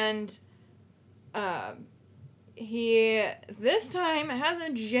 And he this time has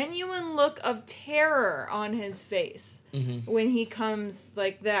a genuine look of terror on his face when he comes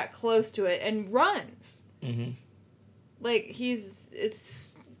like that close to it and runs. Like,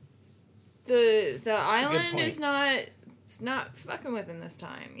 the island is not fucking with him this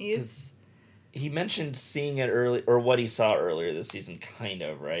time. He mentioned seeing it early, or what he saw earlier this season, kind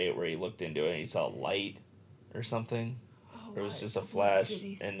of, right? Where he looked into it and he saw light or something. Or it was just a flash,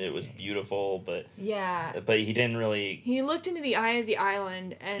 and it was beautiful, but... Yeah. But he didn't really... He looked into the eye of the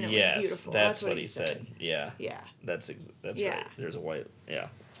island, and it was beautiful. That's what he said. Yeah. Yeah. That's yeah. right. There's a white... Yeah.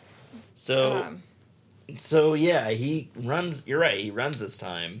 So yeah, he runs... You're right, he runs this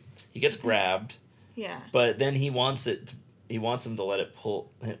time. He gets grabbed. Yeah. But then he wants him to let it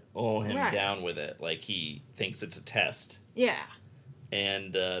pull him right. down with it. Like, he thinks it's a test. Yeah.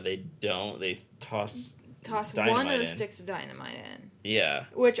 And they don't. They toss one of the sticks of dynamite in. Yeah.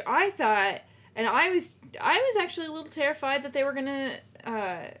 Which I thought, and I was actually a little terrified that they were gonna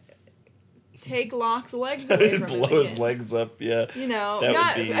take Locke's legs away from him. Blow his legs up. Yeah.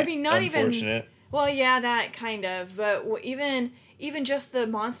 That would be not unfortunate. Even. Well, yeah, that kind of, but even just the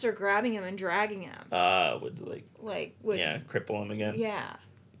monster grabbing him and dragging him. Would cripple him again. Yeah.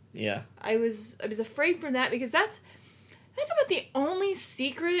 Yeah. I was afraid for that, because that's about the only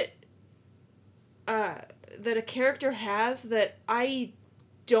secret that a character has that I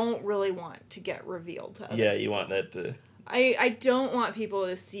don't really want to get revealed to other people. You want that to... I don't want people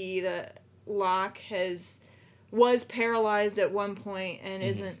to see that Locke was paralyzed at one point and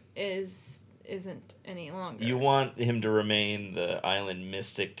isn't any longer. You want him to remain the island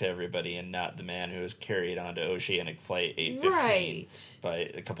mystic to everybody, and not the man who was carried onto Oceanic Flight 815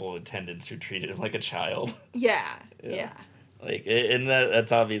 by a couple of attendants who treated him like a child. Yeah. Like, and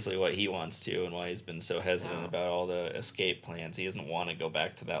that's obviously what he wants to, and why he's been so hesitant about all the escape plans. He doesn't want to go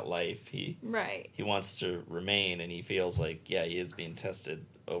back to that life. He wants to remain, and he feels like, he is being tested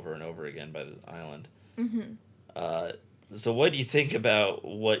over and over again by the island. So what do you think about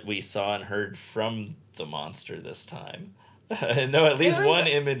what we saw and heard from the monster this time? I know at least one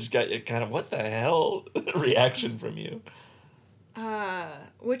image got kind of, what the hell reaction from you.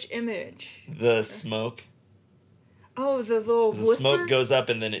 Which image? The smoke. Oh, the little whisper? The smoke goes up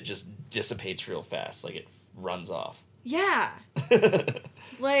and then it just dissipates real fast, like it runs off. Yeah.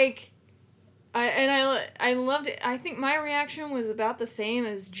 Like, I loved it. I think my reaction was about the same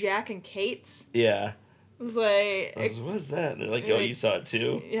as Jack and Kate's. Yeah. It was like... What was that? They're like, you saw it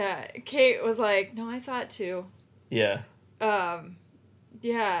too? Yeah. Kate was like, no, I saw it too. Yeah.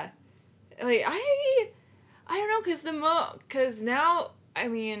 Yeah. Like, I don't know, because now, I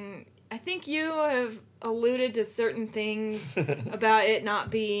mean, I think you have alluded to certain things about it not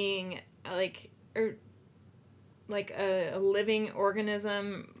being, like a living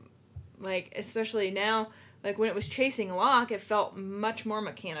organism, like, especially now, like, when it was chasing Locke, it felt much more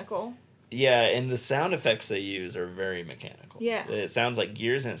mechanical. Yeah, and the sound effects they use are very mechanical. Yeah. It sounds like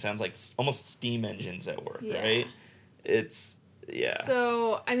gears, and it sounds like almost steam engines at work, right? It's,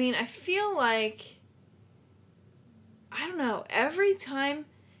 So, I mean, I feel like, I don't know, every time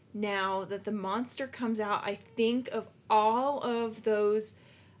now that the monster comes out, I think of all of those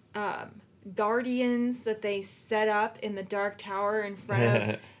guardians that they set up in the Dark Tower in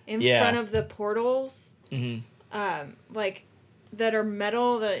front of the portals. Like, that are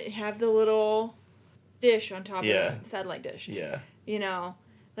metal, that have the little dish on top of the satellite dish. Yeah. You know?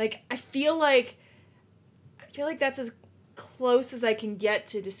 Like, I feel like that's as close as I can get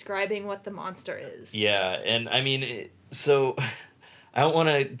to describing what the monster is. Yeah, and I mean, so I don't want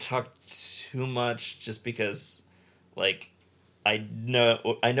to talk too much just because, like, I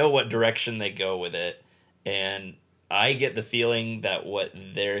know what direction they go with it, and I get the feeling that what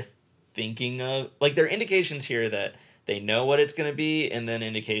they're thinking of, like, there are indications here that they know what it's going to be, and then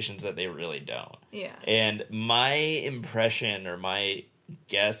indications that they really don't. Yeah. And my impression or my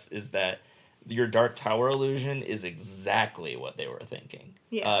guess is that your Dark Tower illusion is exactly what they were thinking.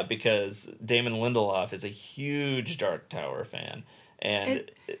 Yeah. Because Damon Lindelof is a huge Dark Tower fan. And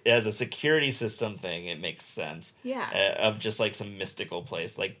as a security system thing, it makes sense. Yeah. Of just, like, some mystical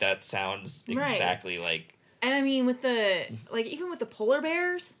place. Like, that sounds exactly like... And, I mean, with the... Like, even with the polar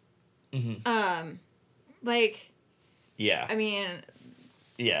bears... like... Yeah. I mean...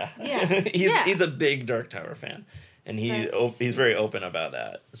 Yeah. Yeah. He's a big Dark Tower fan. And he's very open about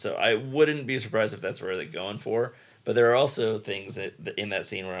that. So I wouldn't be surprised if that's where they're going for. But there are also things in that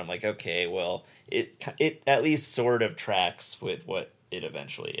scene where I'm like, okay, well, it at least sort of tracks with what it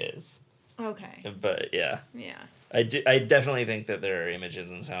eventually is. Okay. But yeah. Yeah. I definitely think that there are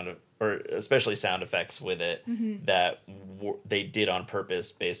images and or especially sound effects with it that they did on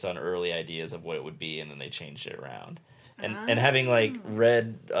purpose based on early ideas of what it would be, and then they changed it around. And having, like,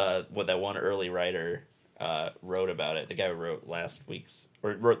 read what that one early writer wrote about it, the guy who wrote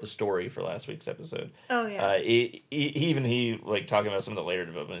wrote the story for last week's episode. Oh yeah. He like talking about some of the later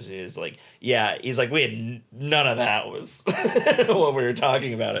developments. He's like, we had none of that was what we were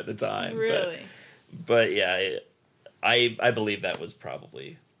talking about at the time. Really. But yeah, I believe that was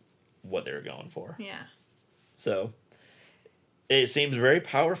probably what they were going for. Yeah. So it seems very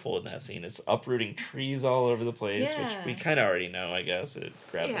powerful in that scene. It's uprooting trees all over the place, which we kind of already know, I guess. It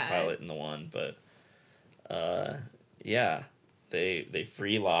grabbed the pilot in the one, but they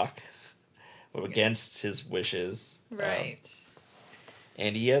free Locke against his wishes. Right.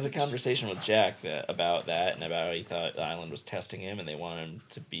 And he has a conversation with Jack about that and about how he thought the island was testing him and they wanted him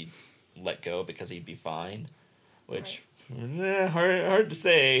to be let go because he'd be fine, which hard to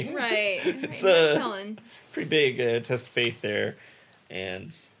say. Right. It's a pretty big test of faith there,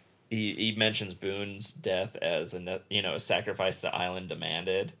 and he mentions Boone's death as a sacrifice the island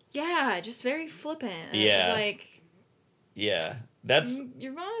demanded. Yeah, just very flippant. Yeah. It was like, yeah, that's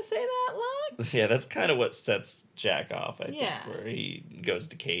you're gonna say that, Locke? Yeah, that's kind of what sets Jack off. I think where he goes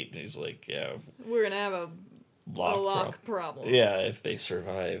to Kate and he's like, "Yeah, we're gonna have a Locke problem. Yeah, if they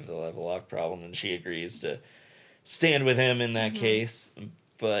survive, they'll have a Locke problem," and she agrees to stand with him in that case.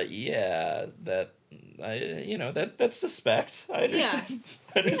 But yeah, that's suspect. I understand. Yeah.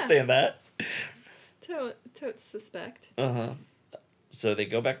 I understand that. It's totes suspect. So they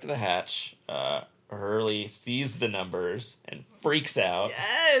go back to the hatch. Hurley sees the numbers and freaks out.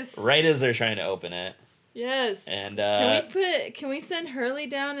 Yes. Right as they're trying to open it. Yes. And can we send Hurley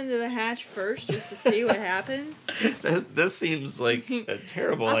down into the hatch first just to see what happens? That seems like a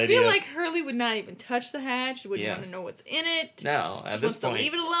terrible idea. I feel like Hurley would not even touch the hatch. Wouldn't want to know what's in it. No, at this point, to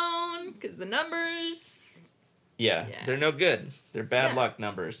leave it alone because the numbers. Yeah, they're no good. They're bad luck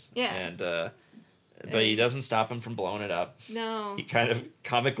numbers. Yeah. And but he doesn't stop him from blowing it up. No. He kind of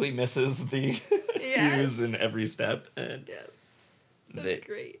comically misses the fuse in every step, and that's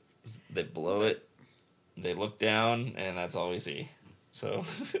great. They blow it. They look down, and that's all we see. So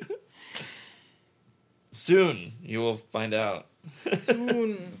soon you will find out.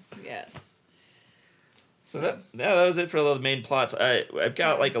 Soon, yes. So that was it for the main plots. I've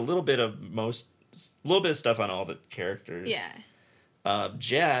got like a little bit of stuff on all the characters. Yeah.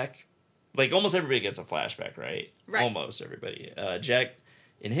 Jack, like almost everybody gets a flashback, right? Right. Almost everybody. Jack,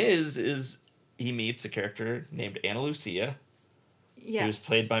 in his he meets a character named Ana Lucia. Yes. Who's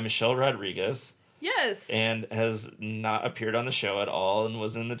played by Michelle Rodriguez. Yes. And has not appeared on the show at all and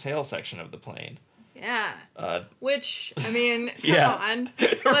was in the tail section of the plane. Yeah. Which, I mean, come yeah. on.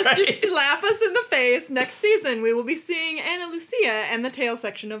 Let's just slap us in the face. Next season, we will be seeing Ana Lucia and the tail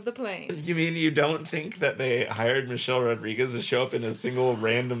section of the plane. You mean you don't think that they hired Michelle Rodriguez to show up in a single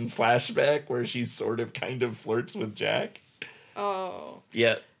random flashback where she sort of kind of flirts with Jack? Oh.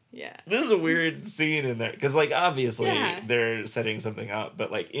 Yeah. Yeah. This is a weird scene in there. Because, like, obviously, they're setting something up. But,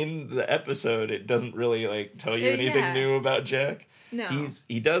 like, in the episode, it doesn't really, like, tell you anything new about Jack. No.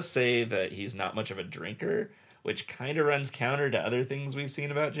 He does say that he's not much of a drinker, which kind of runs counter to other things we've seen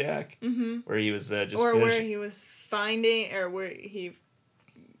about Jack. Mm-hmm. Where he was just... Or where he was finding... Or where he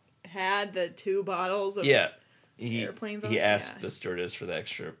had the 2 bottles of airplane vodka. He asked the stewardess for the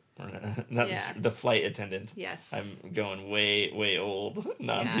extra, not the flight attendant. Yes. I'm going way old.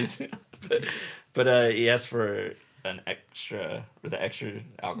 But he asked for the extra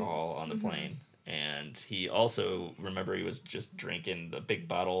alcohol on the plane. And he also, remember, he was just drinking the big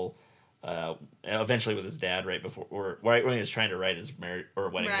bottle eventually with his dad right when he was trying to write his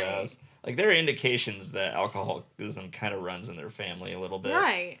wedding vows. Like, there are indications that alcoholism kind of runs in their family a little bit.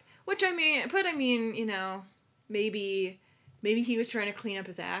 Right. Which, I mean, you know, maybe he was trying to clean up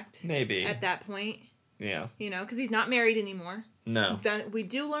his act. Maybe. At that point. Yeah. You know, because he's not married anymore. No. We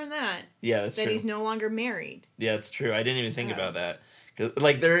do learn that. Yeah, that's true. That he's no longer married. Yeah, that's true. I didn't even think about that.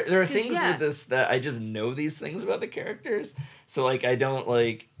 Like, there are things with this that I just know these things about the characters. So, like, I don't,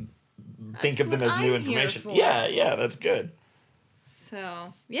 like, think of them as new information. Yeah, that's good.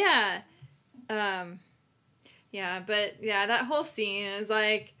 So, yeah. That whole scene is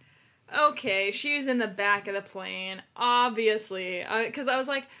like, okay, she's in the back of the plane, obviously. Because I was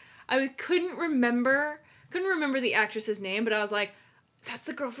like, I couldn't remember the actress's name, but I was like, that's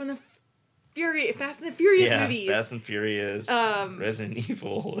the girl from the Fast and the Furious movies. Fast and Furious, Resident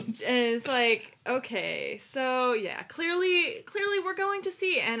Evil. And it's like, okay, so yeah, clearly we're going to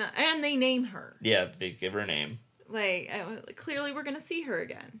see Anna, and they name her. Yeah, they give her a name. Like, clearly we're going to see her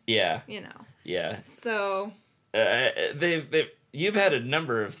again. Yeah. You know. Yeah. So. You've had a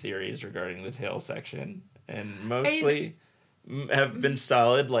number of theories regarding the tail section, and mostly have been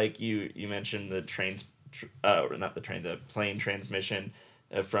solid. Like you mentioned the the plane transmission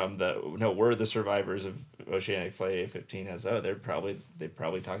from we're the survivors of Oceanic Flight A-15 as they're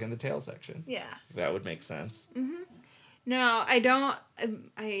probably talking the tail section. Yeah. That would make sense. Mm-hmm. No, I don't.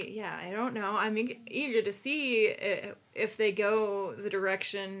 I don't know. I'm eager to see if they go the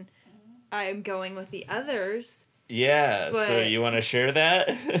direction I'm going with the others. Yeah, so you want to share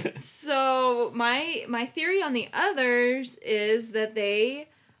that? So my theory on the others is that they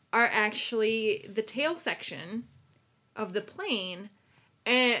are actually the tail section of the plane,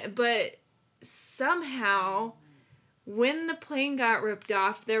 but somehow when the plane got ripped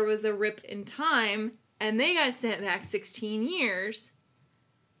off, there was a rip in time, and they got sent back 16 years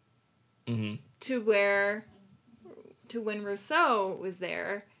to when Rousseau was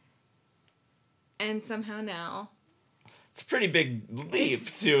there, and somehow now. It's a pretty big leap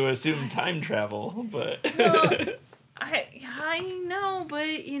to assume time travel, but... Well, I know,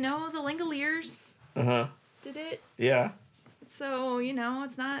 but, you know, the Langoliers did it. Yeah. So, you know,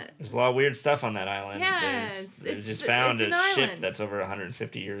 it's not... There's a lot of weird stuff on that island. Yeah, they just found a ship that's over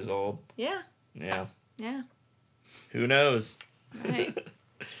 150 years old. Yeah. Yeah. Yeah. Who knows? Right.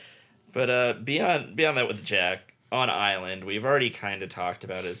 But beyond that with Jack... On Island, we've already kind of talked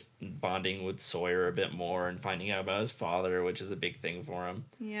about his bonding with Sawyer a bit more and finding out about his father, which is a big thing for him.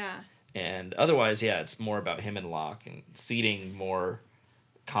 Yeah. And otherwise, it's more about him and Locke and seeding more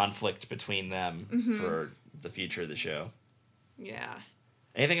conflict between them for the future of the show. Yeah.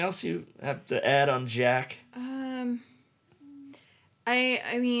 Anything else you have to add on Jack? I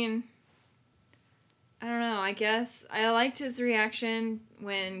mean, I don't know. I guess I liked his reaction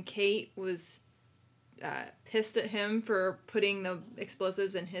when Kate was... pissed at him for putting the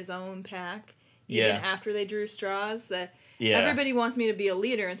explosives in his own pack, even after they drew straws. That everybody wants me to be a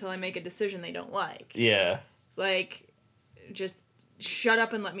leader until I make a decision they don't like. Yeah. It's like, just shut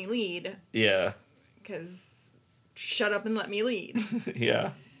up and let me lead. Yeah. Because shut up and let me lead.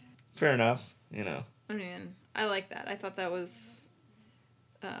 Yeah. Fair enough, you know. I mean, I like that. I thought that was,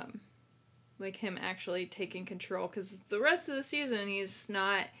 like, him actually taking control. Because the rest of the season, he's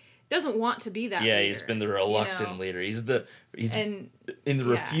not... doesn't want to be that leader. He's been the reluctant leader. He's in the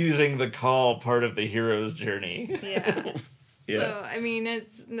refusing the call part of the hero's journey. Yeah. So, I mean,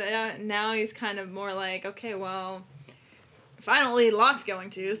 it's now he's kind of more like, okay, well, if I don't lead, Locke's going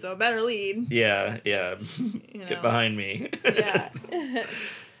to, so I better lead. Yeah. You Get behind me. Yeah.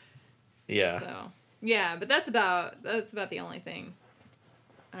 Yeah. So, yeah, but that's about the only thing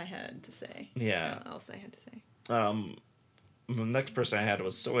I had to say. Yeah. What else I had to say. The next person I had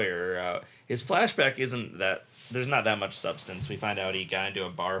was Sawyer. His flashback isn't that... There's not that much substance. We find out he got into a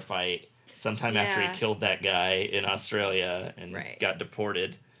bar fight sometime after he killed that guy in Australia and got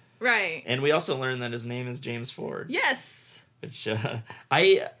deported. Right. And we also learned that his name is James Ford. Yes! Which, that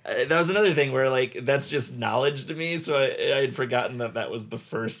was another thing where, like, that's just knowledge to me, so I had forgotten that was the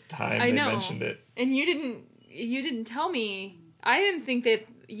first time they mentioned it. And you didn't tell me. I didn't think that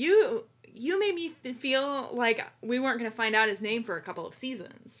you made me feel like we weren't going to find out his name for a couple of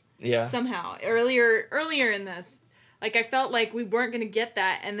seasons. Yeah. Somehow. Earlier in this. Like, I felt like we weren't going to get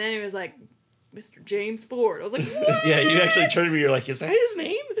that, and then it was like, Mr. James Ford. I was like, what? Yeah, you actually turned to me, you're like, is that his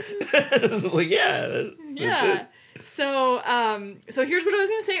name? I was like, yeah. That's it. So here's what I was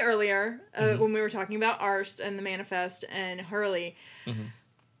going to say earlier when we were talking about Arst and the Manifest and Hurley.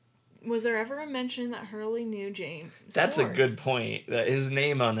 Mm-hmm. Was there ever a mention that Hurley knew James That's Ford? a good point. That his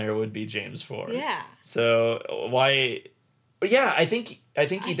name on there would be James Ford. Yeah. So why... Yeah, I think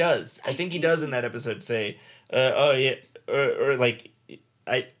he does. I think he does in that episode say, oh, yeah, or like...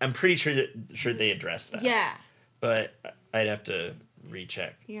 I'm pretty sure they addressed that. Yeah. But I'd have to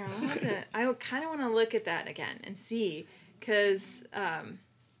recheck. Yeah, I kind of want to look at that again and see. Because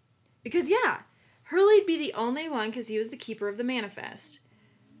Hurley'd be the only one because he was the keeper of the Manifest.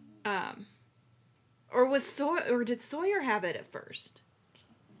 Or did Sawyer have it at first?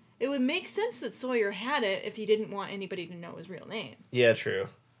 It would make sense that Sawyer had it if he didn't want anybody to know his real name. Yeah, true.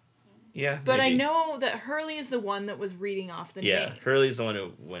 Yeah, but maybe. I know that Hurley is the one that was reading off the names. Yeah, Hurley's the one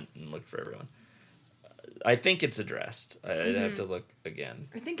who went and looked for everyone. I think it's addressed. I'd have to look again.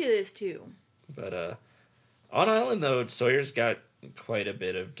 I think it is too. But on Island though, Sawyer's got quite a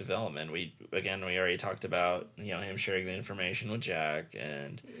bit of development. We already talked about him sharing the information with Jack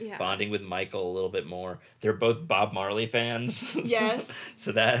and bonding with Michael a little bit more. They're both Bob Marley fans. Yes.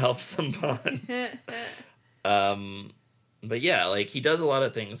 so that helps them bond. But yeah, like he does a lot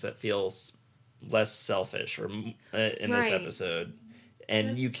of things that feels less selfish or in this episode,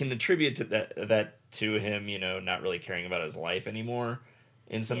 and you can attribute to that to him, not really caring about his life anymore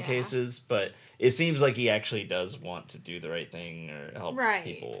in some cases. But it seems like he actually does want to do the right thing or help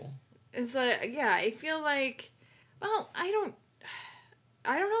people. And so I feel like, well, I don't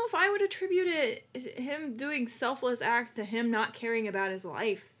know if I would attribute him doing selfless acts to him not caring about his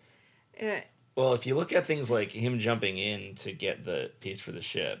life. Well, if you look at things like him jumping in to get the piece for the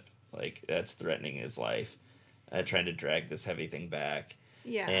ship, like that's threatening his life, trying to drag this heavy thing back.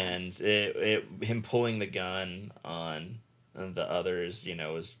 Yeah. And him pulling the gun on the others,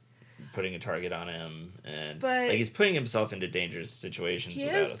 was putting a target on him, and he's putting himself into dangerous situations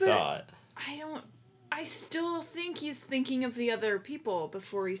without a thought. I still think he's thinking of the other people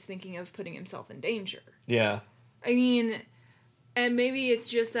before he's thinking of putting himself in danger. Yeah. I mean, and maybe it's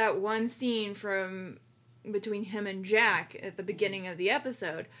just that one scene from between him and Jack at the beginning of the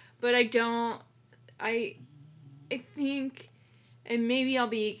episode, but I think, and maybe I'll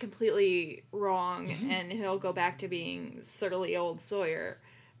be completely wrong and he'll go back to being surly old Sawyer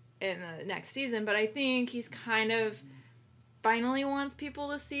in the next season, but I think he's kind of finally wants people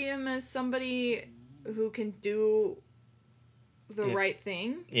to see him as somebody who can do the right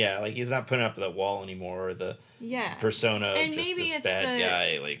thing. Yeah, like he's not putting up the wall anymore, or the persona of just maybe this bad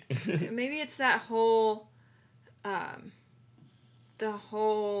guy. Like maybe it's that whole, the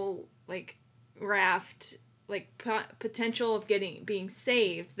whole like raft, like potential of being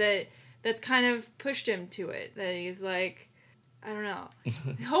saved that's kind of pushed him to it. That he's like, I don't know,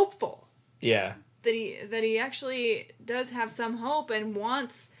 hopeful. Yeah. That he actually does have some hope and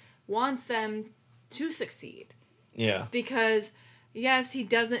wants them to succeed. Yeah. Because yes, he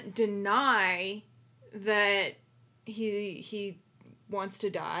doesn't deny that he wants to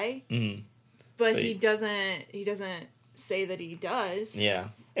die. Mm-hmm. But he doesn't say that he does. Yeah.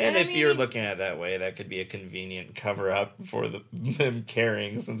 And if you're looking at it that way, that could be a convenient cover-up for them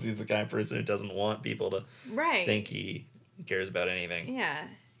caring, since he's the kind of person who doesn't want people to think he cares about anything. Yeah.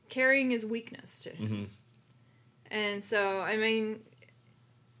 Caring is weakness to him. Mm-hmm. And so, I mean,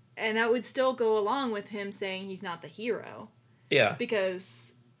 and that would still go along with him saying he's not the hero. Yeah.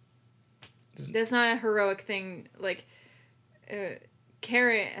 Because that's not a heroic thing. Like,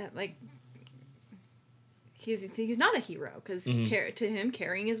 caring, like, he's not a hero, because to him,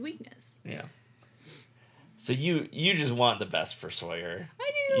 caring is weakness. Yeah. So you just want the best for Sawyer.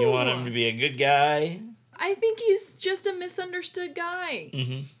 I do. You want him to be a good guy? I think he's just a misunderstood guy.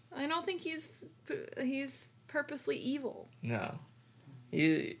 Mm-hmm. I don't think he's purposely evil. No. He's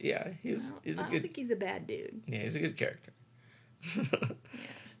a good... I don't think he's a bad dude. Yeah, he's a good character.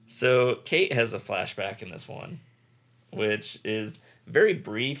 So Kate has a flashback in this one, which is very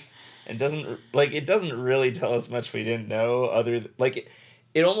brief and doesn't really tell us much we didn't know.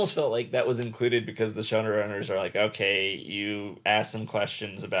 It almost felt like that was included because the showrunners are like, okay, you asked some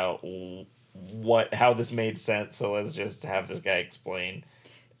questions about how this made sense, so let's just have this guy explain.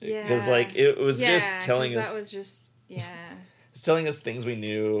 Yeah. Because it was just telling us. That was just It's telling us things we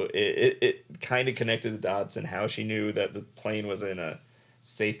knew. It kind of connected the dots and how she knew that the plane was in a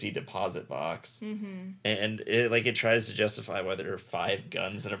safety deposit box. Mm-hmm. And it tries to justify why there are 5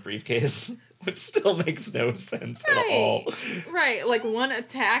 guns in a briefcase. which still makes no sense at all. Right, like one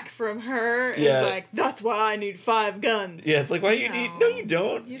attack from her is like, that's why I need 5 guns. Yeah, it's like, why you need... No, you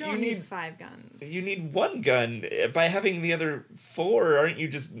don't. You don't need 5 guns. You need 1 gun. By having the other 4, aren't you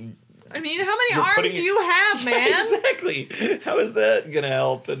just... I mean, how many arms do you have, man? Exactly. How is that gonna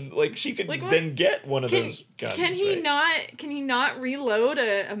help? And like, she could then get one of those guns. Can he not reload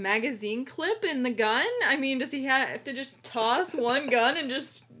a magazine clip in the gun? I mean, does he have to just toss one gun and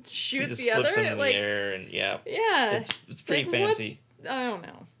just shoot the other? Them in the air and yeah, it's pretty fancy. I don't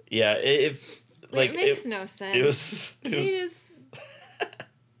know. Yeah, it makes no sense. It was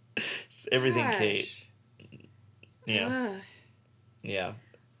just everything, Kate. Yeah, yeah.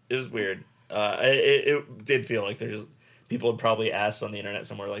 It was weird. It did feel like there's people had probably asked on the internet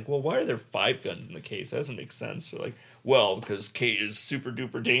somewhere like, well, why are there 5 guns in the case? That doesn't make sense. They're like, well, because Kate is super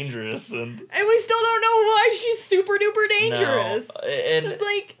duper dangerous, and we still don't know why she's super duper dangerous. No. And it's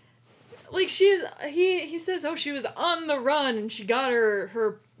like he says, oh, she was on the run and she got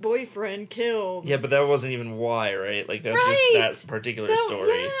her boyfriend killed. Yeah, but that wasn't even why, right? Like that's just that particular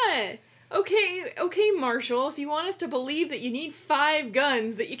story. Yeah. Okay, Marshall, if you want us to believe that you need 5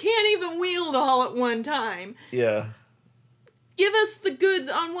 guns that you can't even wield all at one time. Yeah. Give us the goods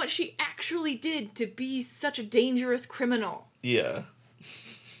on what she actually did to be such a dangerous criminal. Yeah.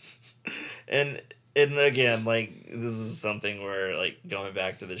 And again, like, this is something where, like, going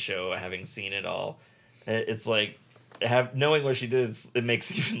back to the show, having seen it all, it's like, knowing what she did, it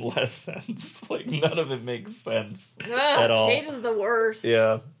makes even less sense. Like, none of it makes sense at all. Kate is the worst.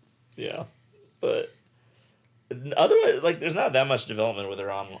 Yeah, but otherwise, like, there's not that much development with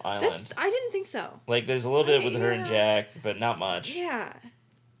her on island. I didn't think so. Like, there's a little bit with her and Jack, but not much. Yeah,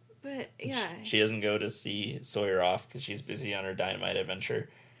 but yeah. She doesn't go to see Sawyer off because she's busy on her dynamite adventure.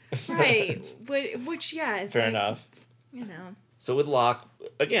 Right, but which it's fair enough. You know. So with Locke,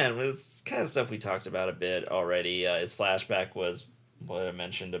 again, it's kind of stuff we talked about a bit already. His flashback was what I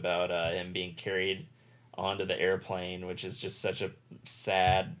mentioned about him being carried onto the airplane, which is just such a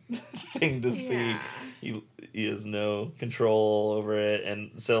sad thing to see. He has no control over it,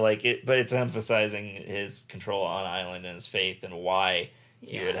 and so but it's emphasizing his control on island and his faith and why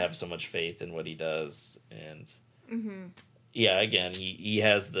he would have so much faith in what he does. And again,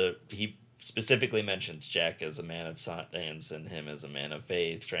 he specifically mentions Jack as a man of science and him as a man of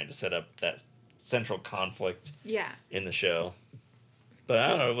faith, trying to set up that central conflict in the show. But I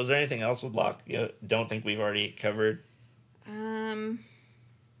don't know, was there anything else with Locke you don't think we've already covered? I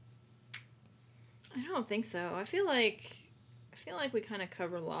don't think so. I feel like we kind of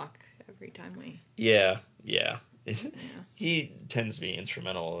cover Locke every time we... Yeah. He tends to be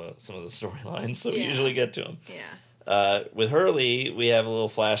instrumental in some of the storylines, so we usually get to him. Yeah. With Hurley, we have a little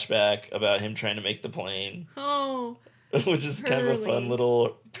flashback about him trying to make the plane. Oh, which is kind of a fun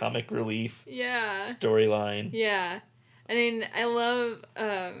little comic relief storyline. Yeah. I mean, I love,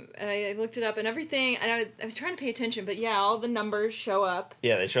 and I looked it up and everything, and I was trying to pay attention, but all the numbers show up.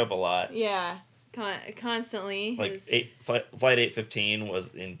 Yeah, they show up a lot. Yeah, constantly. Like, Flight 815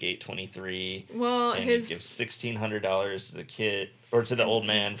 was in gate 23. Well, and he gives $1,600 to the kid, or to the old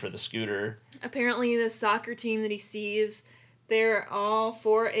man for the scooter. Apparently, the soccer team that he sees, they're all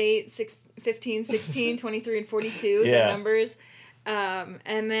 4, 8, 6, 15, 16, 23, and 42, the numbers.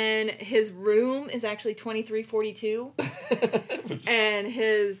 And then his room is actually 2342, and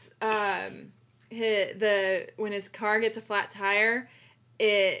when his car gets a flat tire,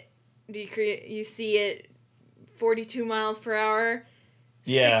 you see it 42 miles per hour,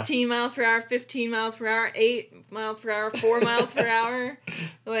 16 miles per hour, 15 miles per hour, 8 miles per hour, 4 miles per hour,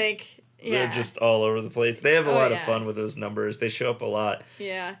 like. Yeah. They're just all over the place. They have a lot of fun with those numbers. They show up a lot.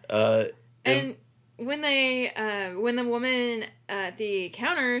 Yeah. And when the woman at the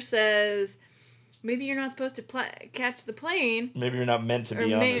counter says, maybe you're not supposed to catch the plane. Maybe you're not meant to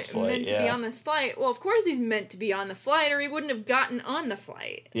be on this flight. Meant to be on this flight. Well, of course he's meant to be on the flight, or he wouldn't have gotten on the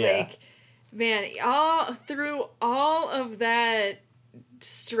flight. Yeah. Like, man, through all of that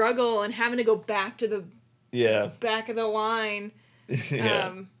struggle and having to go back to the back of the line.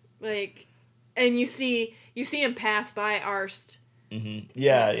 And you see him pass by Arst. Mm-hmm.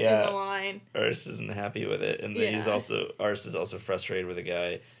 In the line. Arst isn't happy with it, and then Arst is also frustrated with a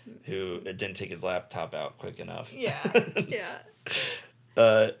guy who didn't take his laptop out quick enough. And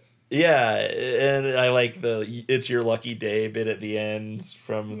I like the "It's your lucky day" bit at the end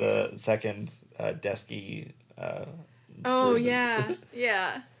from the second Desky.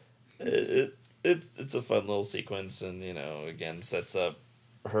 It's a fun little sequence, and again sets up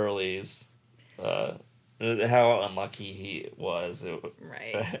Hurley's. How unlucky he was.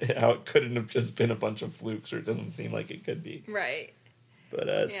 How it couldn't have just been a bunch of flukes, or it doesn't seem like it could be. Right.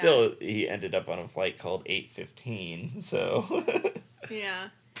 But still, he ended up on a flight called 815. So yeah,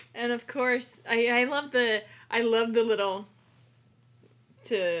 and of course, I love the little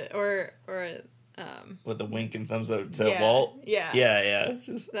with the wink and thumbs up to yeah, Walt. Yeah. Yeah. It's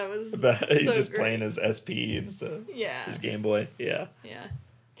just that was he's so just great. playing his SP and stuff. Yeah. His Game Boy. Yeah. Yeah.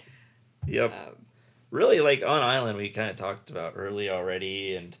 Yep. Really, like on Island, we kind of talked about early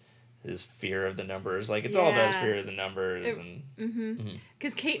already, and his fear of the numbers. Like it's all about his fear of the numbers,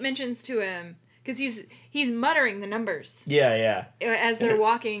 because Kate mentions to him because he's muttering the numbers. Yeah. As they're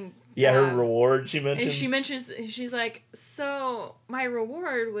walking. Yeah, her reward she mentions. And she mentions, she's like, so my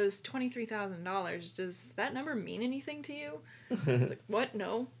reward was $23,000. Does that number mean anything to you? It's like, what?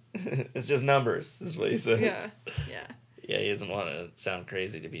 No. It's just numbers, is what he says. Yeah. Yeah, he doesn't want to sound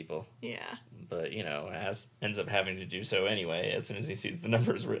crazy to people. Yeah. But, ends up having to do so anyway as soon as he sees the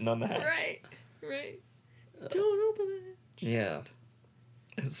numbers written on the hatch. Right. Don't open the hatch. Yeah.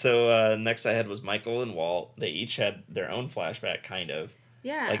 So, next I had was Michael and Walt. They each had their own flashback, kind of.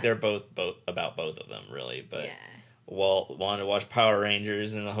 Yeah. Like, they're both about both of them, really. But Walt wanted to watch Power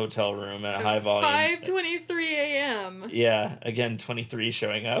Rangers in the hotel room at a high volume. 5:23 a.m. Yeah. Again, 23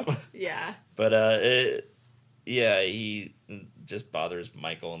 showing up. Yeah. But, he just bothers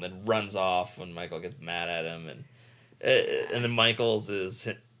Michael and then runs off when Michael gets mad at him. And then Michael's is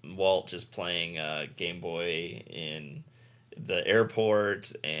Walt just playing Game Boy in the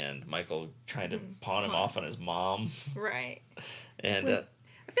airport, and Michael trying to pawn him off on his mom. Right. And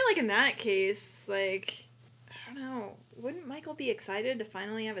I feel like in that case, like, I don't know, wouldn't Michael be excited to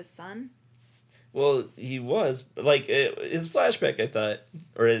finally have his son? Well, he was. Like, his flashback, I thought,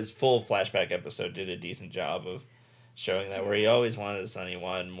 or his full flashback episode did a decent job of showing that, where he always wanted his son, he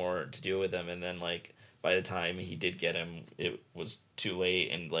wanted more to do with him, and then, like, by the time he did get him, it was too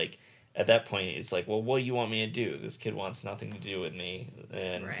late, and, like, at that point, it's like, well, what do you want me to do? This kid wants nothing to do with me,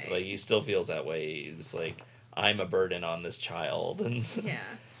 and, like, he still feels that way. He's like, I'm a burden on this child, and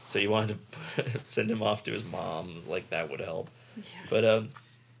so he wanted to send him off to his mom, like, that would help. Yeah. But,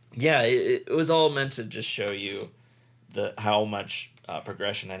 it was all meant to just show you how much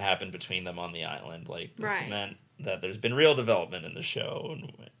progression had happened between them on the island. Like, this meant that there's been real development in the show.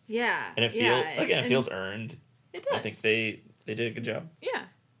 And it feels earned. It does. I think they did a good job. Yeah.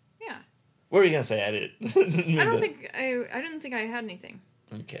 What were you gonna say? I didn't. I didn't think I had anything.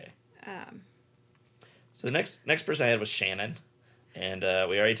 Okay. So the next person I had was Shannon. And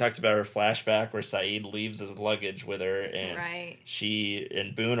we already talked about her flashback where Saeed leaves his luggage with her, and she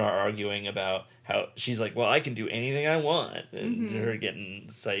and Boone are arguing about how she's like, well, I can do anything I want, and her getting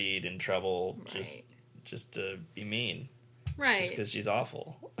Saeed in trouble just to be mean, just because she's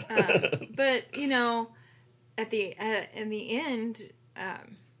awful. But at the in the end,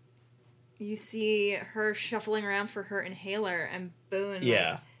 you see her shuffling around for her inhaler, and Boone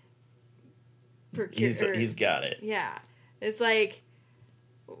he's got it. Yeah. It's like,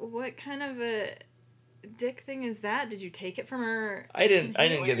 what kind of a dick thing is that? Did you take it from her? I didn't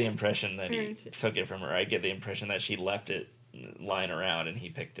get the impression that he took it from her. I get the impression that she left it lying around and he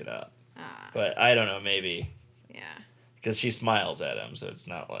picked it up. But I don't know, maybe. Yeah. Because she smiles at him, so it's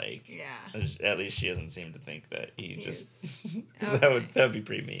not like... Yeah. At least she doesn't seem to think that he just... Okay. that would be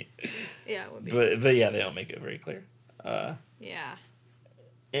pretty mean. Yeah, it would be. But yeah, they don't make it very clear. Yeah.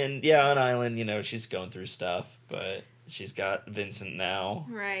 And yeah, on Island, she's going through stuff, but... She's got Vincent now.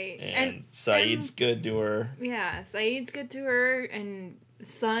 Right. And Saeed's good to her. Yeah, Saeed's good to her, and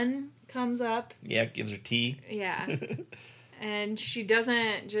Sun comes up. Yeah, gives her tea. Yeah. And she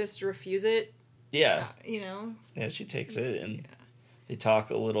doesn't just refuse it. Yeah. Yeah, she takes it, and they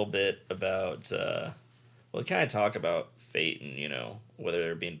talk a little bit about, kind of talk about fate and, whether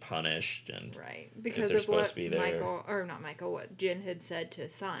they're being punished and... Right. Because of what what Jin had said to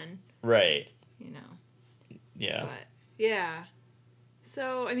Sun. Right. Yeah. But, yeah.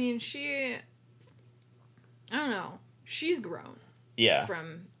 So, I mean, I don't know. She's grown. Yeah.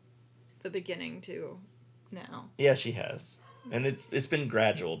 From the beginning to now. Yeah, she has. And it's been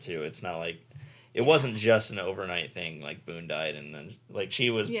gradual, too. It's not like... It wasn't just an overnight thing, like Boone died, and then... Like, she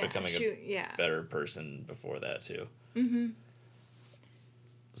was becoming a better person before that, too. Mm-hmm.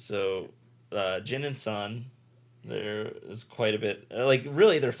 So, Jin and Sun... There is quite a bit... Like,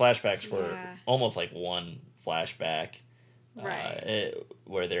 really, their flashbacks were almost like one flashback. Right.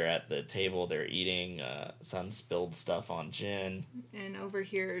 Where they're at the table, they're eating. Sun spilled stuff on Jin. And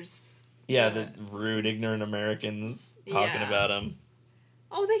overhears... the rude, ignorant Americans talking about him.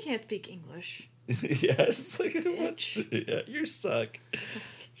 Oh, they can't speak English. Yes. Like, yeah, you suck.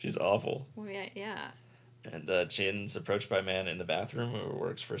 She's awful. Well, yeah. And Jin's approached by a man in the bathroom who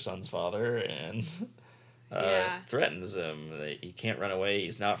works for Sun's father, and... threatens him that he can't run away.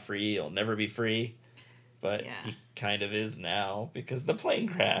 He's not free. He'll never be free. But he kind of is now because the plane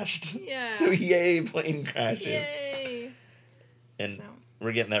crashed. Yeah. So yay, plane crashes. Yay. And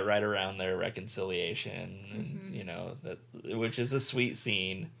we're getting that right around their reconciliation, and, you know, which is a sweet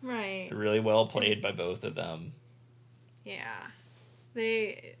scene. Right. Really well played by both of them. Yeah.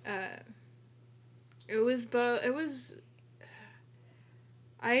 They, it was both, it was,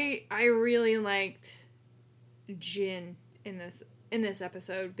 I really liked Jin in this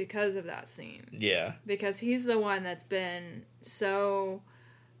episode because of that scene. Yeah. Because he's the one that's been so,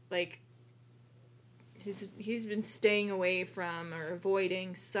 like, he's been staying away from or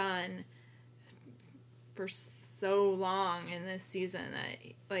avoiding Sun for so long in this season that,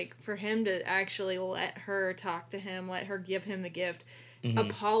 like, for him to actually let her talk to him, let her give him the gift,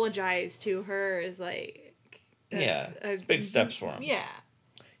 apologize to her is, like, it's big steps for him.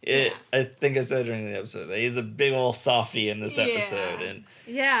 Yeah. I think I said during the episode that he's a big old softie in this episode, and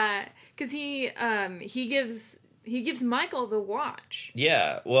because he gives Michael the watch.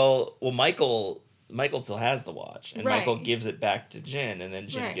 Yeah, well, Michael still has the watch, and Right. Michael gives it back to Jin, and then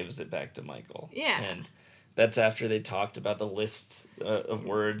Jin Right. gives it back to Michael. Yeah. And that's after they talked about the list of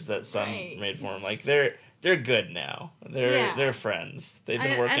words that Sun Right. made for him. Like, they're good now. They're friends. They've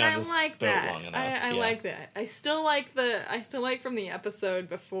been working on this boat long enough. I like that. I still like from the episode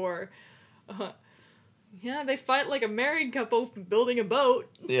before. They fight like a married couple building a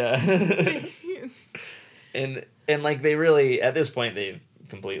boat. Yeah. and like, they really, at this point, they've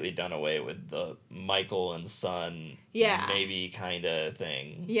completely done away with the Michael and Sun maybe kind of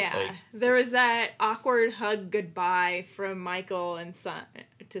thing. Yeah. Like, There was that awkward hug goodbye from Michael and Sun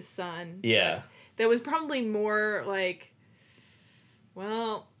to Sun. Yeah. That was probably more like,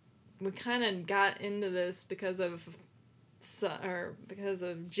 well, we kind of got into this because of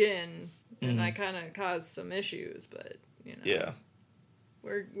Jin, and I kind of caused some issues, but, you know. Yeah.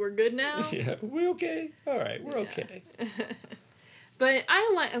 We're good now? Yeah, we're okay. All right, we're okay. But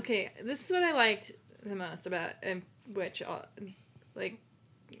this is what I liked the most about, which,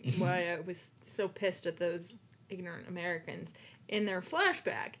 why I was so pissed at those ignorant Americans in their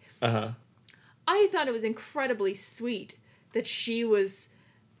flashback. Uh-huh. I thought it was incredibly sweet that she was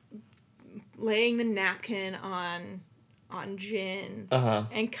laying the napkin on Jin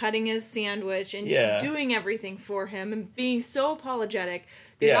and cutting his sandwich and doing everything for him and being so apologetic,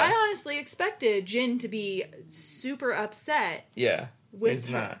 because I honestly expected Jin to be super upset with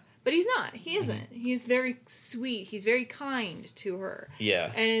her. Not. But he's not. He isn't. He's very sweet. He's very kind to her.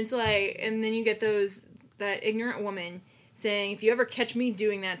 Yeah. And it's like, and then you get that ignorant woman saying, if you ever catch me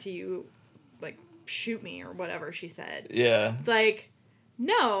doing that to you, like, shoot me or whatever she said. Yeah. It's like,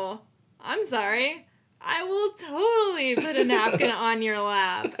 no, I'm sorry. I will totally put a napkin on your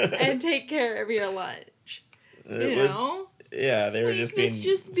lap and take care of your lunch. You know? Yeah, they were just being it's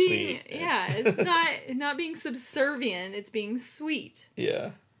just being sweet. Yeah, it's not being subservient, it's being sweet.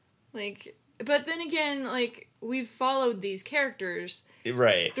 Yeah. Like, but then again, like, we've followed these characters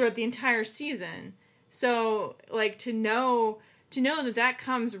throughout the entire season. So, like, to know that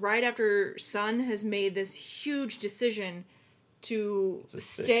comes right after Sun has made this huge decision to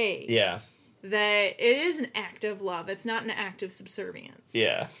stay. Yeah. That it is an act of love. It's not an act of subservience.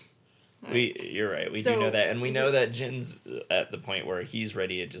 Yeah. You're right. We do know that. And we know that Jin's at the point where he's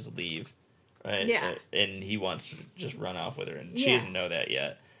ready to just leave. Right? Yeah. And he wants to just run off with her. And she doesn't know that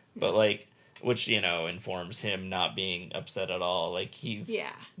yet. But, like, which, you know, informs him not being upset at all. Like, this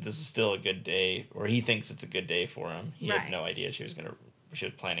is still a good day. Or he thinks it's a good day for him. He had no idea she was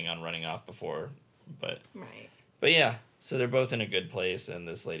planning on running off before. But yeah. So they're both in a good place, and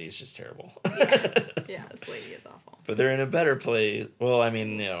this lady's just terrible. Yeah, this lady is awful. But they're in a better place. Well, I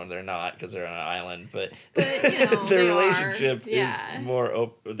mean, you know, they're not because they're on an island. But you know, their relationship is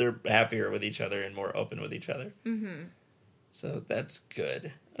more. They're happier with each other and more open with each other. Mm-hmm. So that's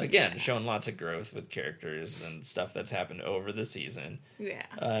good. Again, showing lots of growth with characters and stuff that's happened over the season. Yeah.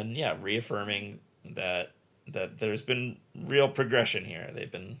 And reaffirming that there's been real progression here.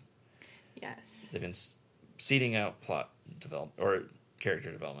 They've been seeding out plot development or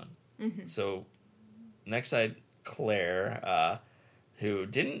character development. Mm-hmm. So next I Claire, who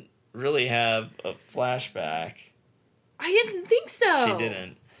didn't really have a flashback. I didn't think so. She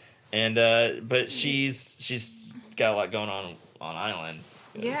didn't, and but she's got a lot going on island.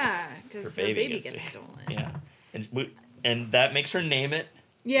 Yeah, because her baby gets stolen. Yeah, and that makes her name it.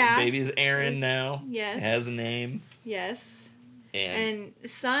 Yeah, the baby's Aaron now. Yes, has a name. Yes, and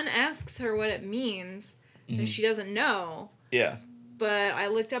Sun asks her what it means. And she doesn't know. Yeah. But I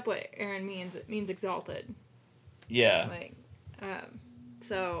looked up what Aaron means. It means exalted. Yeah. Like,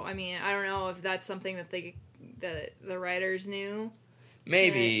 so, I mean, I don't know if that's something that they the writers knew.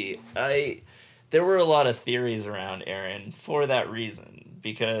 Maybe. There were a lot of theories around Erin for that reason,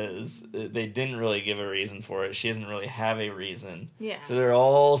 because they didn't really give a reason for it. She doesn't really have a reason. Yeah. So there are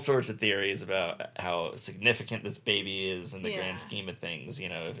all sorts of theories about how significant this baby is in the grand scheme of things. You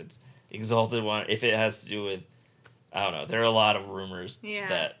know, if it's exalted one, if it has to do with, I don't know. There are a lot of rumors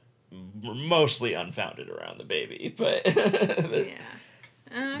that were mostly unfounded around the baby, but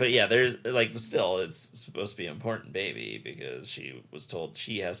But yeah, there's like still it's supposed to be an important baby because she was told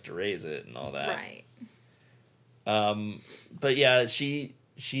she has to raise it and all that. Right. But yeah, she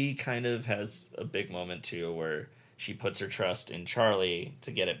kind of has a big moment too where she puts her trust in Charlie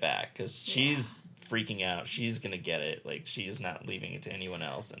to get it back because she's freaking out. She's gonna get it. Like she's not leaving it to anyone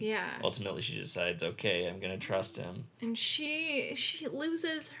else. And ultimately, she decides, okay, I'm gonna trust him. And she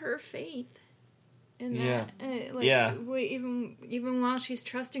loses her faith. In that, even while she's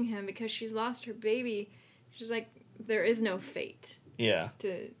trusting him because she's lost her baby, she's like, there is no fate. Yeah.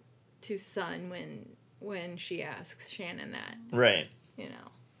 To Sun when she asks Shannon that. Right. You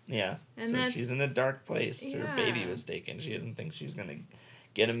know. Yeah. And so she's in a dark place. Yeah. Her baby was taken. She doesn't think she's gonna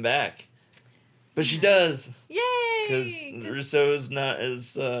get him back, but she does. Yay! Because Rousseau's not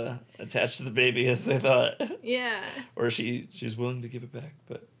as attached to the baby as they thought. Yeah. Or she's willing to give it back,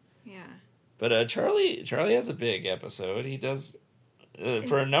 but. Yeah. But Charlie has a big episode. He does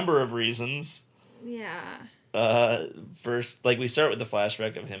for a number of reasons. Yeah. First, like we start with the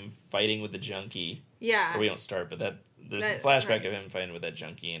flashback of him fighting with the junkie. Yeah. Or we don't start, but there's a flashback of him fighting with that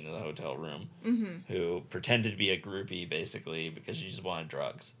junkie in the hotel room, who pretended to be a groupie basically because she just wanted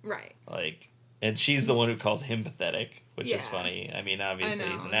drugs. Right. Like, and she's the one who calls him pathetic, which is funny. I mean, obviously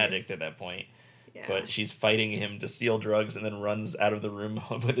he's an addict at that point. Yeah. But she's fighting him to steal drugs and then runs out of the room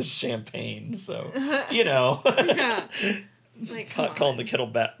with his champagne. So, you know. Yeah. Like, calling the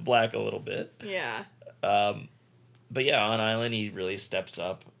kettle black a little bit. Yeah. But yeah, on Island, he really steps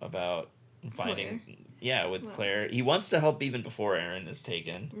up about finding... Claire. Yeah, with Claire. He wants to help even before Erin is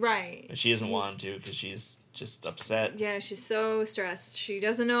taken. Right. But she doesn't want him to because she's just upset. Yeah, she's so stressed. She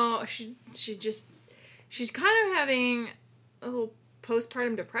doesn't know... She's kind of having a little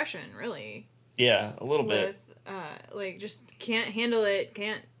postpartum depression, really. Yeah, a little bit. Like, just can't handle it,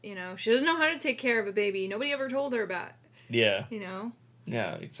 she doesn't know how to take care of a baby. Nobody ever told her about, Yeah.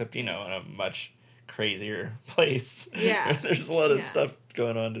 Yeah, except, in a much crazier place. Yeah. There's a lot of stuff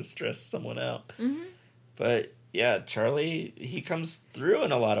going on to stress someone out. Mm-hmm. But, yeah, Charlie, he comes through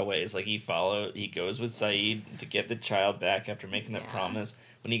in a lot of ways. Like, he goes with Saeed to get the child back after making that promise.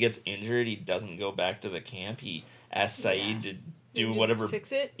 When he gets injured, he doesn't go back to the camp. He asks Saeed to do whatever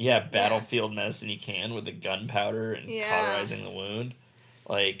fix it. Yeah, battlefield medicine he can with the gunpowder and cauterizing the wound.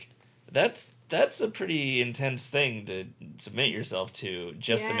 Like that's a pretty intense thing to submit yourself to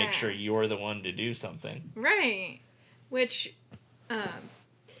just to make sure you're the one to do something. Right. Which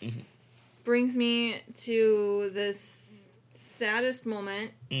brings me to this saddest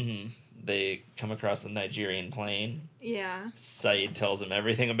moment. Mm-hmm. They come across the Nigerian plane. Yeah. Saeed tells him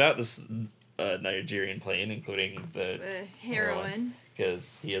everything about this Nigerian plane, including the heroin,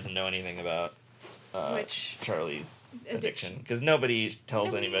 because he doesn't know anything about Charlie's addiction. Because nobody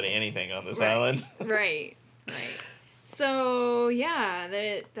tells anybody anything on this island. Right. So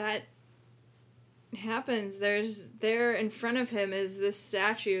that happens. There in front of him is this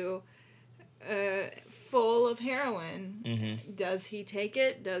statue, full of heroin. Mm-hmm. Does he take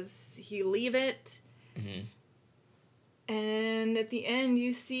it? Does he leave it? Mm-hmm. And at the end,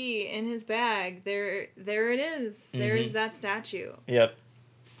 you see in his bag, there it is. Mm-hmm. There's that statue. Yep.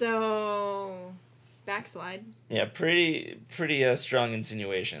 So, backslide. Yeah, pretty strong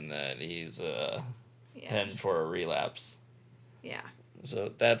insinuation that he's heading for a relapse. Yeah.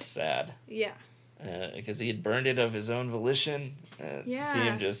 So that's sad. Yeah. Because he had burned it of his own volition. To see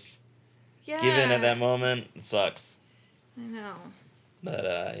him just give in at that moment, it sucks. I know. But,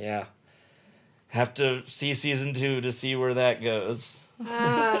 yeah. Have to see season 2 to see where that goes.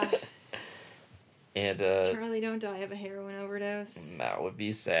 And Charlie, don't die of a heroin overdose. That would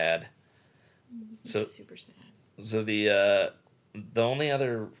be sad. Super sad. So the only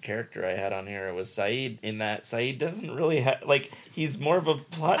other character I had on here was Saeed. In that Saeed doesn't really he's more of a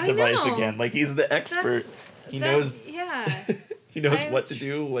plot device again. Like he's the expert. He knows. Yeah. He knows what to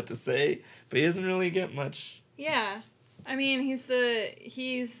do, what to say, but he doesn't really get much. Yeah, I mean he's the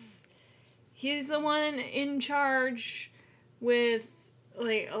one in charge with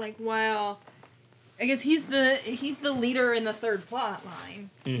while I guess he's the leader in the third plot line.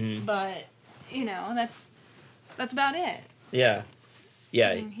 Mm-hmm. But that's about it. Yeah.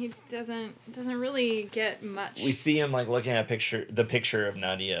 I mean, he doesn't really get much. We see him looking at the picture of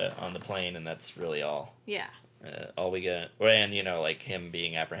Nadia on the plane, and that's really all. Yeah. all we get, and like him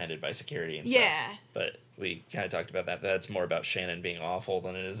being apprehended by security and stuff. Yeah. But we kind of talked about that. That's more about Shannon being awful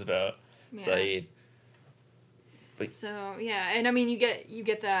than it is about Sayid. But, so yeah, and I mean you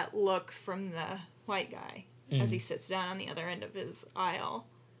get that look from the white guy as he sits down on the other end of his aisle.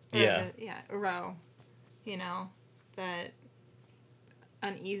 Row. That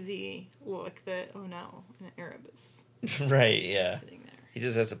uneasy look that, oh no, an Arab is right, yeah. sitting there. He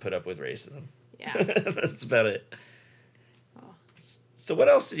just has to put up with racism. Yeah. That's about it. Oh. So what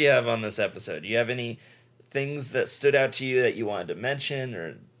else did you have on this episode? Do you have any things that stood out to you that you wanted to mention,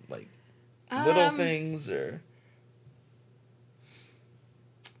 or like little things, or?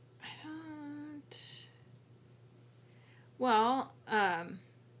 I don't. Well,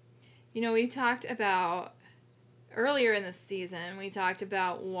 we talked about earlier in the season. We talked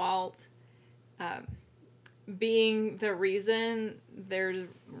about Walt being the reason there's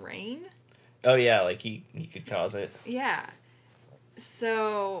rain. Oh yeah, like he could cause it. Yeah.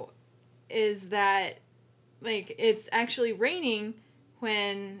 So is that like it's actually raining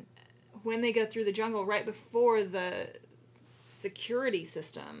when they go through the jungle right before the security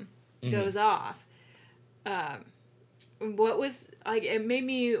system goes off. What was like it made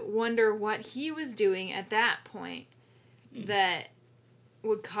me wonder what he was doing at that point that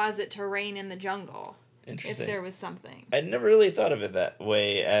would cause it to rain in the jungle. Interesting. If there was something. I'd never really thought of it that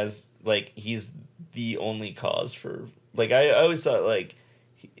way, as like he's the only cause for, like, I always thought like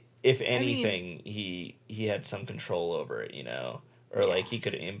if anything he had some control over it, or like he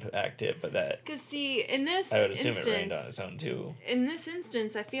could impact it, but that, because see, in this I would assume instance, it rained on its own too. In this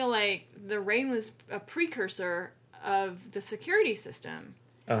instance, I feel like the rain was a precursor of the security system.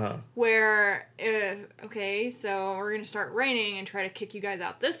 Where so we're gonna start raining and try to kick you guys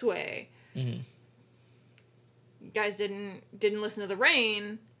out this way. You guys didn't listen to the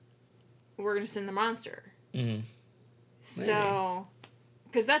rain. We're gonna send the monster. So,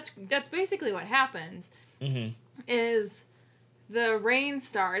 because that's basically what happens. Is the rain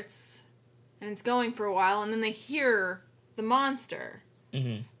starts and it's going for a while, and then they hear the monster,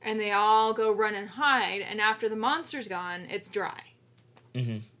 and they all go run and hide. And after the monster's gone, it's dry.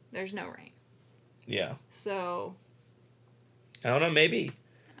 There's no rain. Yeah. So. I don't know. Maybe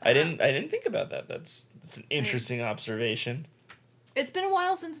I didn't think about that. That's an interesting observation. It's been a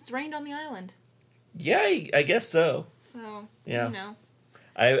while since it's rained on the island. Yeah, I guess so. So, yeah.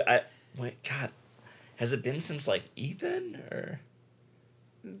 I wait, God, has it been since like Ethan, or?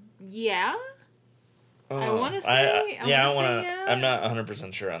 Yeah. Oh, I want to say. I'm not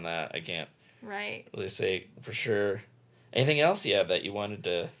 100% sure on that. I can't. Right. Really say for sure. Anything else you have that you wanted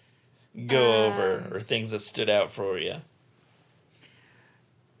to go over, or things that stood out for you?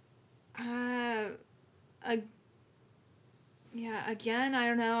 Again, I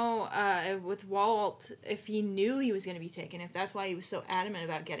don't know, with Walt, if he knew he was going to be taken, if that's why he was so adamant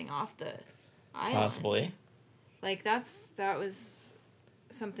about getting off the island. Possibly. Like, that was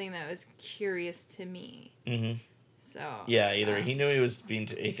something that was curious to me. So. Yeah, either he knew he was being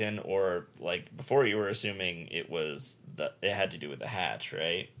taken, or, like, before you were assuming it had to do with the hatch,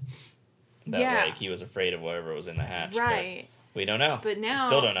 right? That, like, he was afraid of whatever was in the hatch. Right. But we don't know. But now,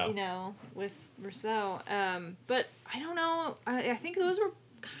 still don't know. With Rousseau. But I don't know. I think those were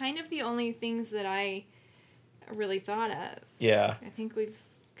kind of the only things that I really thought of. Yeah. I think we've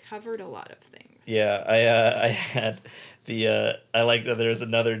covered a lot of things. Yeah, I had I like that there's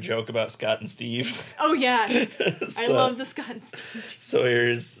another joke about Scott and Steve. Oh, yeah. I love the Scott and Steve.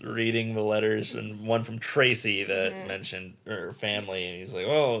 Sawyer's reading the letters, and one from Tracy that mentioned her family, and he's like,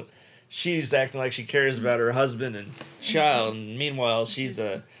 oh, she's acting like she cares about her husband and child, and meanwhile she's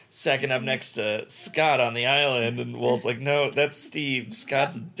second up next to Scott on the island, and Walt's like, no, that's Steve.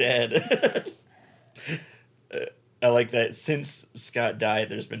 Scott's dead. I like that since Scott died,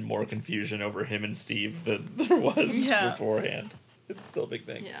 there's been more confusion over him and Steve than there was beforehand. It's still a big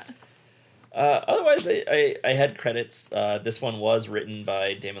thing. Yeah. Otherwise, I had credits. This one was written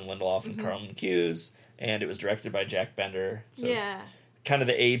by Damon Lindelof and Carlton Cuse, and it was directed by Jack Bender. So yeah. Kind of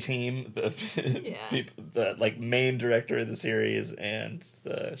the A-team, people, the like main director of the series and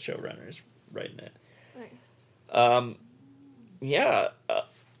the showrunners writing it. Nice.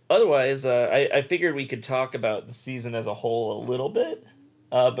 Otherwise, I figured we could talk about the season as a whole a little bit.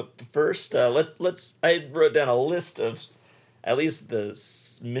 But first, let's. I wrote down a list of at least the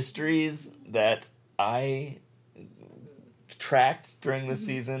mysteries that I tracked during the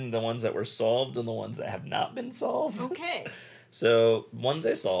season, the ones that were solved and the ones that have not been solved. Okay. So ones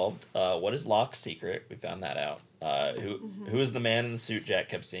they solved. What is Locke's secret? We found that out. Who is the man in the suit Jack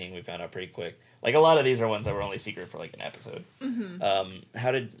kept seeing? We found out pretty quick. Like, a lot of these are ones that were only secret for, like, an episode.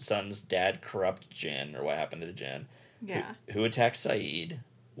 How did Sun's dad corrupt Jin, or what happened to Jin? Yeah. Who attacked Saeed?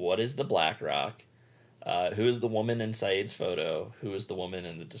 What is the Black Rock? Who is the woman in Saeed's photo? Who is the woman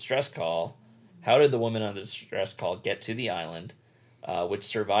in the distress call? How did the woman on the distress call get to the island? Which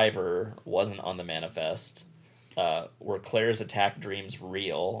survivor wasn't on the manifest? Were Claire's attack dreams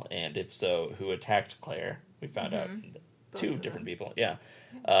real? And if so, who attacked Claire? We found out two different people. Yeah.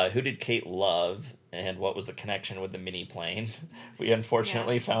 Who did Kate love? And what was the connection with the mini plane? We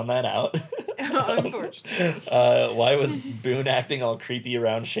unfortunately found that out. Unfortunately. Why was Boone acting all creepy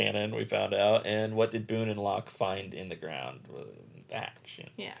around Shannon? We found out. And what did Boone and Locke find in the ground? The hatch. You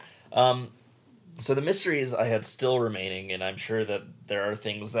know? Yeah. So the mysteries I had still remaining, and I'm sure that there are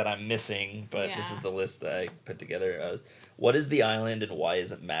things that I'm missing, but this is the list that I put together as, what is the island and why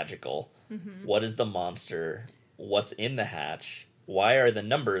is it magical? What is the monster? What's in the hatch? Why are the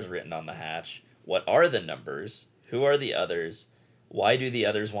numbers written on the hatch? What are the numbers? Who are the others? Why do the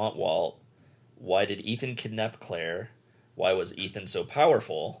others want Walt? Why did Ethan kidnap Claire? Why was Ethan so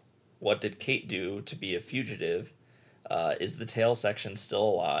powerful? What did Kate do to be a fugitive? Is the tail section still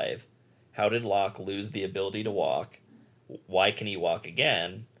alive? How did Locke lose the ability to walk? Why can he walk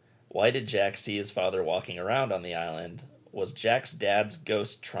again? Why did Jack see his father walking around on the island? Was Jack's dad's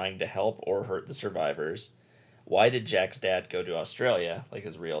ghost trying to help or hurt the survivors? Why did Jack's dad go to Australia, like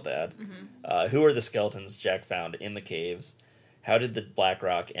his real dad? Who are the skeletons Jack found in the caves? How did the Black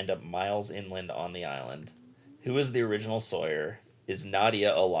Rock end up miles inland on the island? Who is the original Sawyer? Is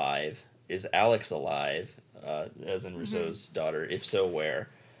Nadia alive? Is Alex alive? As in Rousseau's daughter. If so, where?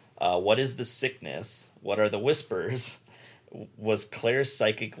 What is the sickness? What are the whispers? Was Claire's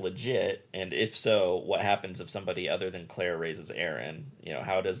psychic legit? And if so, what happens if somebody other than Claire raises Aaron? You know,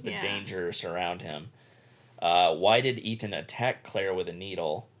 how does the danger surround him? Why did Ethan attack Claire with a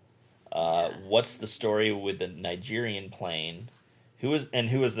needle? What's the story with the Nigerian plane? Who is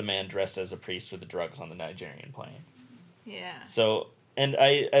the man dressed as a priest with the drugs on the Nigerian plane? Yeah. So, and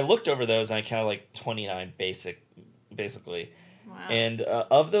I looked over those and I counted like 29 basically. Wow. And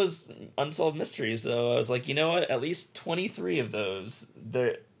of those unsolved mysteries, though, I was like, you know what? At least 23 of those,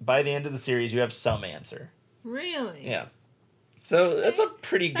 by the end of the series, you have some answer. Really? Yeah. So that's a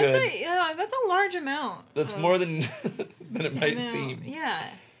pretty good... That's a large amount. That's more than it might seem.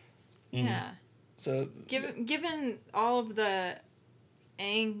 Yeah. Yeah. So given all of the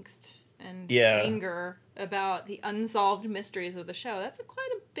angst and Yeah. anger about the unsolved mysteries of the show, that's quite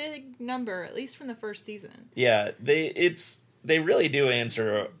a big number, at least from the first season. Yeah, they really do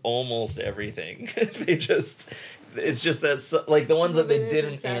answer almost everything. It's just that, like, the ones that they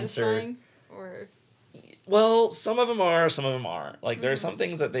didn't answer. Or Well, some of them are, some of them aren't. Like, there are some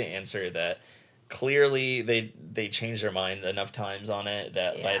things that they answer that clearly they change their mind enough times on it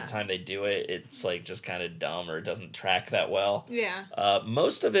that by the time they do it, it's like just kind of dumb or it doesn't track that well. Yeah.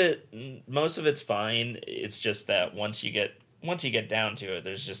 Most of it's fine. It's just that once you get down to it,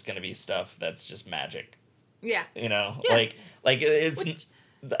 there's just going to be stuff that's just magic. Yeah. You know, Yeah. like it's.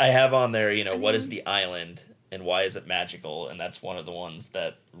 I have on there, you know, what is the island and why is it magical, and that's one of the ones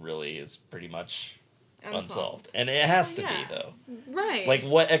that really is pretty much unsolved. And it has to be, though. Right. Like,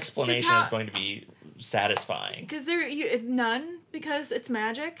 what explanation is going to be satisfying? Because none, because it's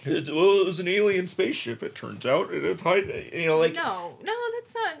magic. It was an alien spaceship, it turns out, and it's hiding, you know, like... No,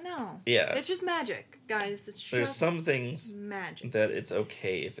 that's not, no. Yeah. It's just magic, guys. It's just There's some things magic. that it's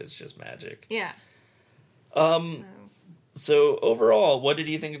okay if it's just magic. Yeah. So overall, what did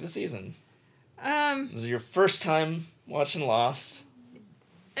you think of the season? This is your first time watching Lost?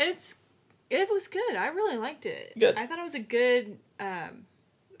 It was good. I really liked it. Good. I thought it was a good. I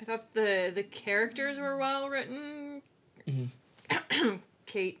thought the characters were well written. Mm-hmm.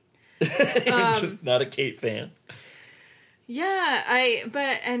 Kate. Just not a Kate fan. Yeah,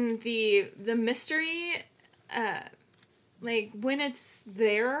 and the mystery, like when it's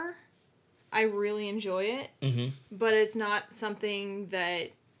there, I really enjoy it. Mm-hmm. But it's not something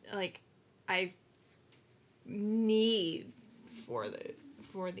that like I need for the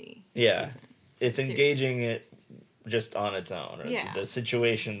season. It's series. Engaging it just on its own. Or the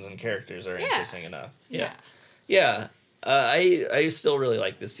situations and characters are interesting enough. Yeah. I still really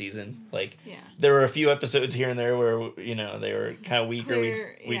like this season. Like, there were a few episodes here and there where, you know, they were kind of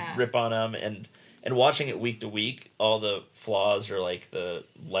weaker. We'd rip on them, and watching it week to week, all the flaws or like the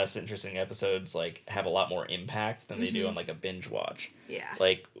less interesting episodes like have a lot more impact than they do on like a binge watch. Yeah.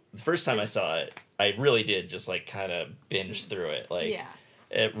 Like the first time I saw it, I really did just like kind of binge through it. Like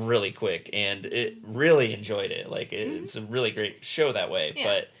really quick, and it really enjoyed it. Like it's a really great show that way.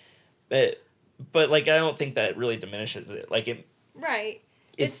 Yeah. But like I don't think that really diminishes it. Like it. Right.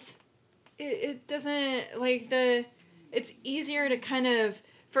 It doesn't like it's easier to kind of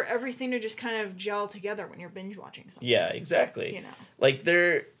for everything to just kind of gel together when you're binge watching something. Yeah, exactly. You know. Like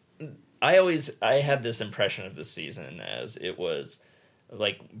I had this impression of this season as it was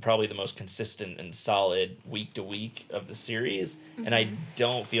like probably the most consistent and solid week to week of the series, and I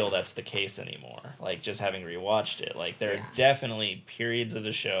don't feel that's the case anymore. Like just having rewatched it, like there are definitely periods of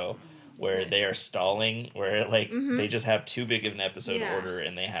the show where they are stalling, where like they just have too big of an episode order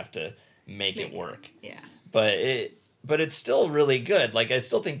and they have to make it work. Yeah. But it's still really good. Like I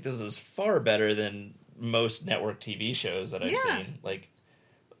still think this is far better than most network TV shows that I've seen. Like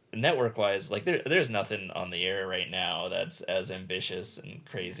network wise, like there's nothing on the air right now that's as ambitious and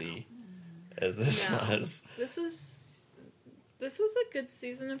crazy as this was. This was a good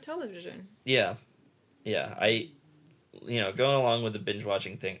season of television. Yeah. Going along with the binge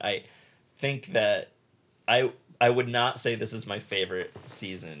watching thing, I think that I would not say this is my favorite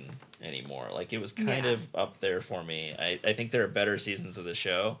season anymore. Like it was kind of up there for me. I think there are better seasons of the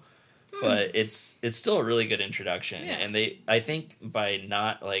show. But it's still a really good introduction, and I think by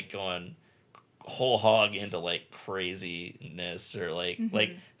not like going whole hog into like craziness or like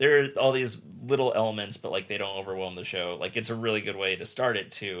there are all these little elements, but like they don't overwhelm the show. Like it's a really good way to start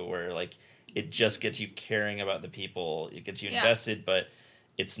it too, where like it just gets you caring about the people, it gets you invested, but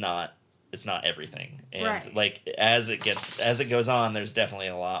it's not everything. And like as it goes on, there's definitely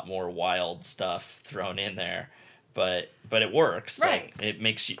a lot more wild stuff thrown in there. But it works. Right. Like, it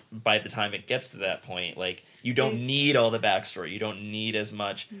makes you, by the time it gets to that point, like, you don't need all the backstory. You don't need as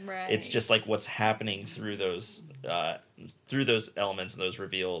much. Right. It's just, like, what's happening through those elements and those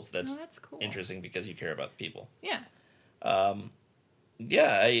reveals that's cool. interesting because you care about the people. Yeah. I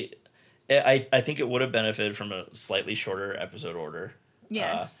think it would have benefited from a slightly shorter episode order.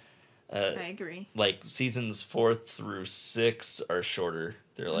 Yes. I agree. Like, seasons 4 through 6 are shorter.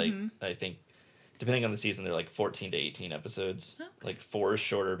 They're, like, I think... Depending on the season, they're like 14 to 18 episodes. Okay. Like 4 is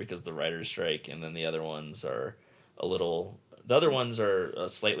shorter because of the writer's strike, and then the other ones are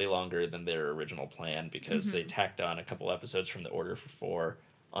slightly longer than their original plan because they tacked on a couple episodes from the order for 4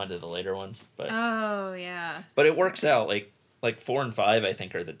 onto the later ones. But but it works out. Like 4 and 5, I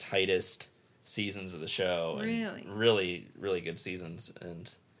think, are the tightest seasons of the show. Really, and really, really good seasons,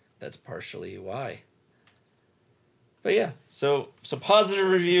 and that's partially why. But yeah, so positive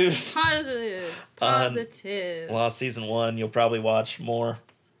reviews. Positive. Lost season 1, you'll probably watch more.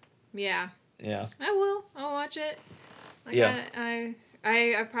 Yeah. Yeah. I will. I'll watch it. Like I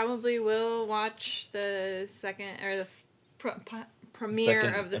probably will watch the second or the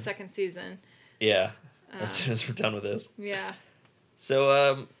premiere of the second season. Yeah. As soon as we're done with this. Yeah.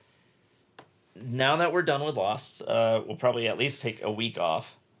 So now that we're done with Lost, we'll probably at least take a week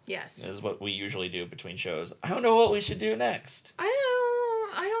off. Yes. Is what we usually do between shows. I don't know what we should do next. I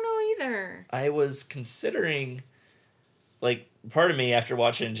don't know either. I was considering, like, part of me after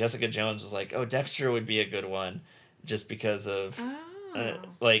watching Jessica Jones was like, oh, Dexter would be a good one just because of,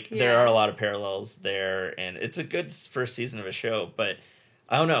 there are a lot of parallels there, and it's a good first season of a show, but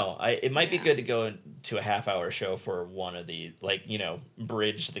I don't know. It might be good to go to a half-hour show for one of the, like,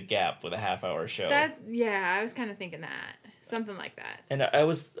 bridge the gap with a half-hour show. I was kind of thinking that. Something like that. And I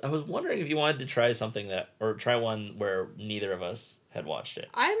was wondering if you wanted to try try one where neither of us had watched it.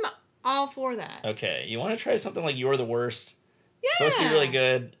 I'm all for that. Okay, you want to try something like You're the Worst? Yeah. It's supposed to be really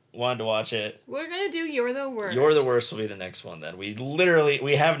good. Wanted to watch it. We're going to do You're the Worst. You're the Worst will be the next one then. We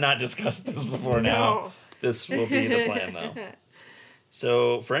have not discussed this before now. This will be the plan though.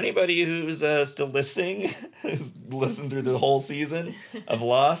 So for anybody who's still listening, who's listened through the whole season of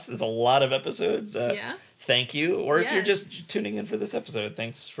Lost, there's a lot of episodes. Thank you. Or if you're just tuning in for this episode,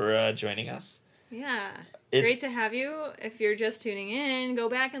 thanks for joining us. Yeah. Great to have you. If you're just tuning in, go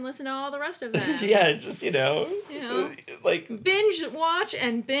back and listen to all the rest of them. Yeah, just, like... binge watch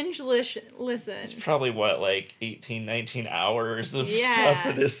and binge listen. It's probably, 18, 19 hours of stuff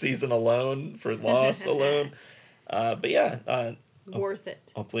for this season alone, for Lost alone. But yeah. Worth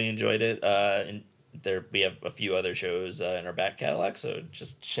it. Hopefully you enjoyed it. And we have a few other shows in our back catalog, so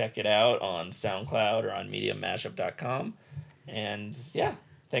just check it out on SoundCloud or on MediaMashup.com. And yeah,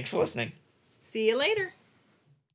 thanks for listening. See you later.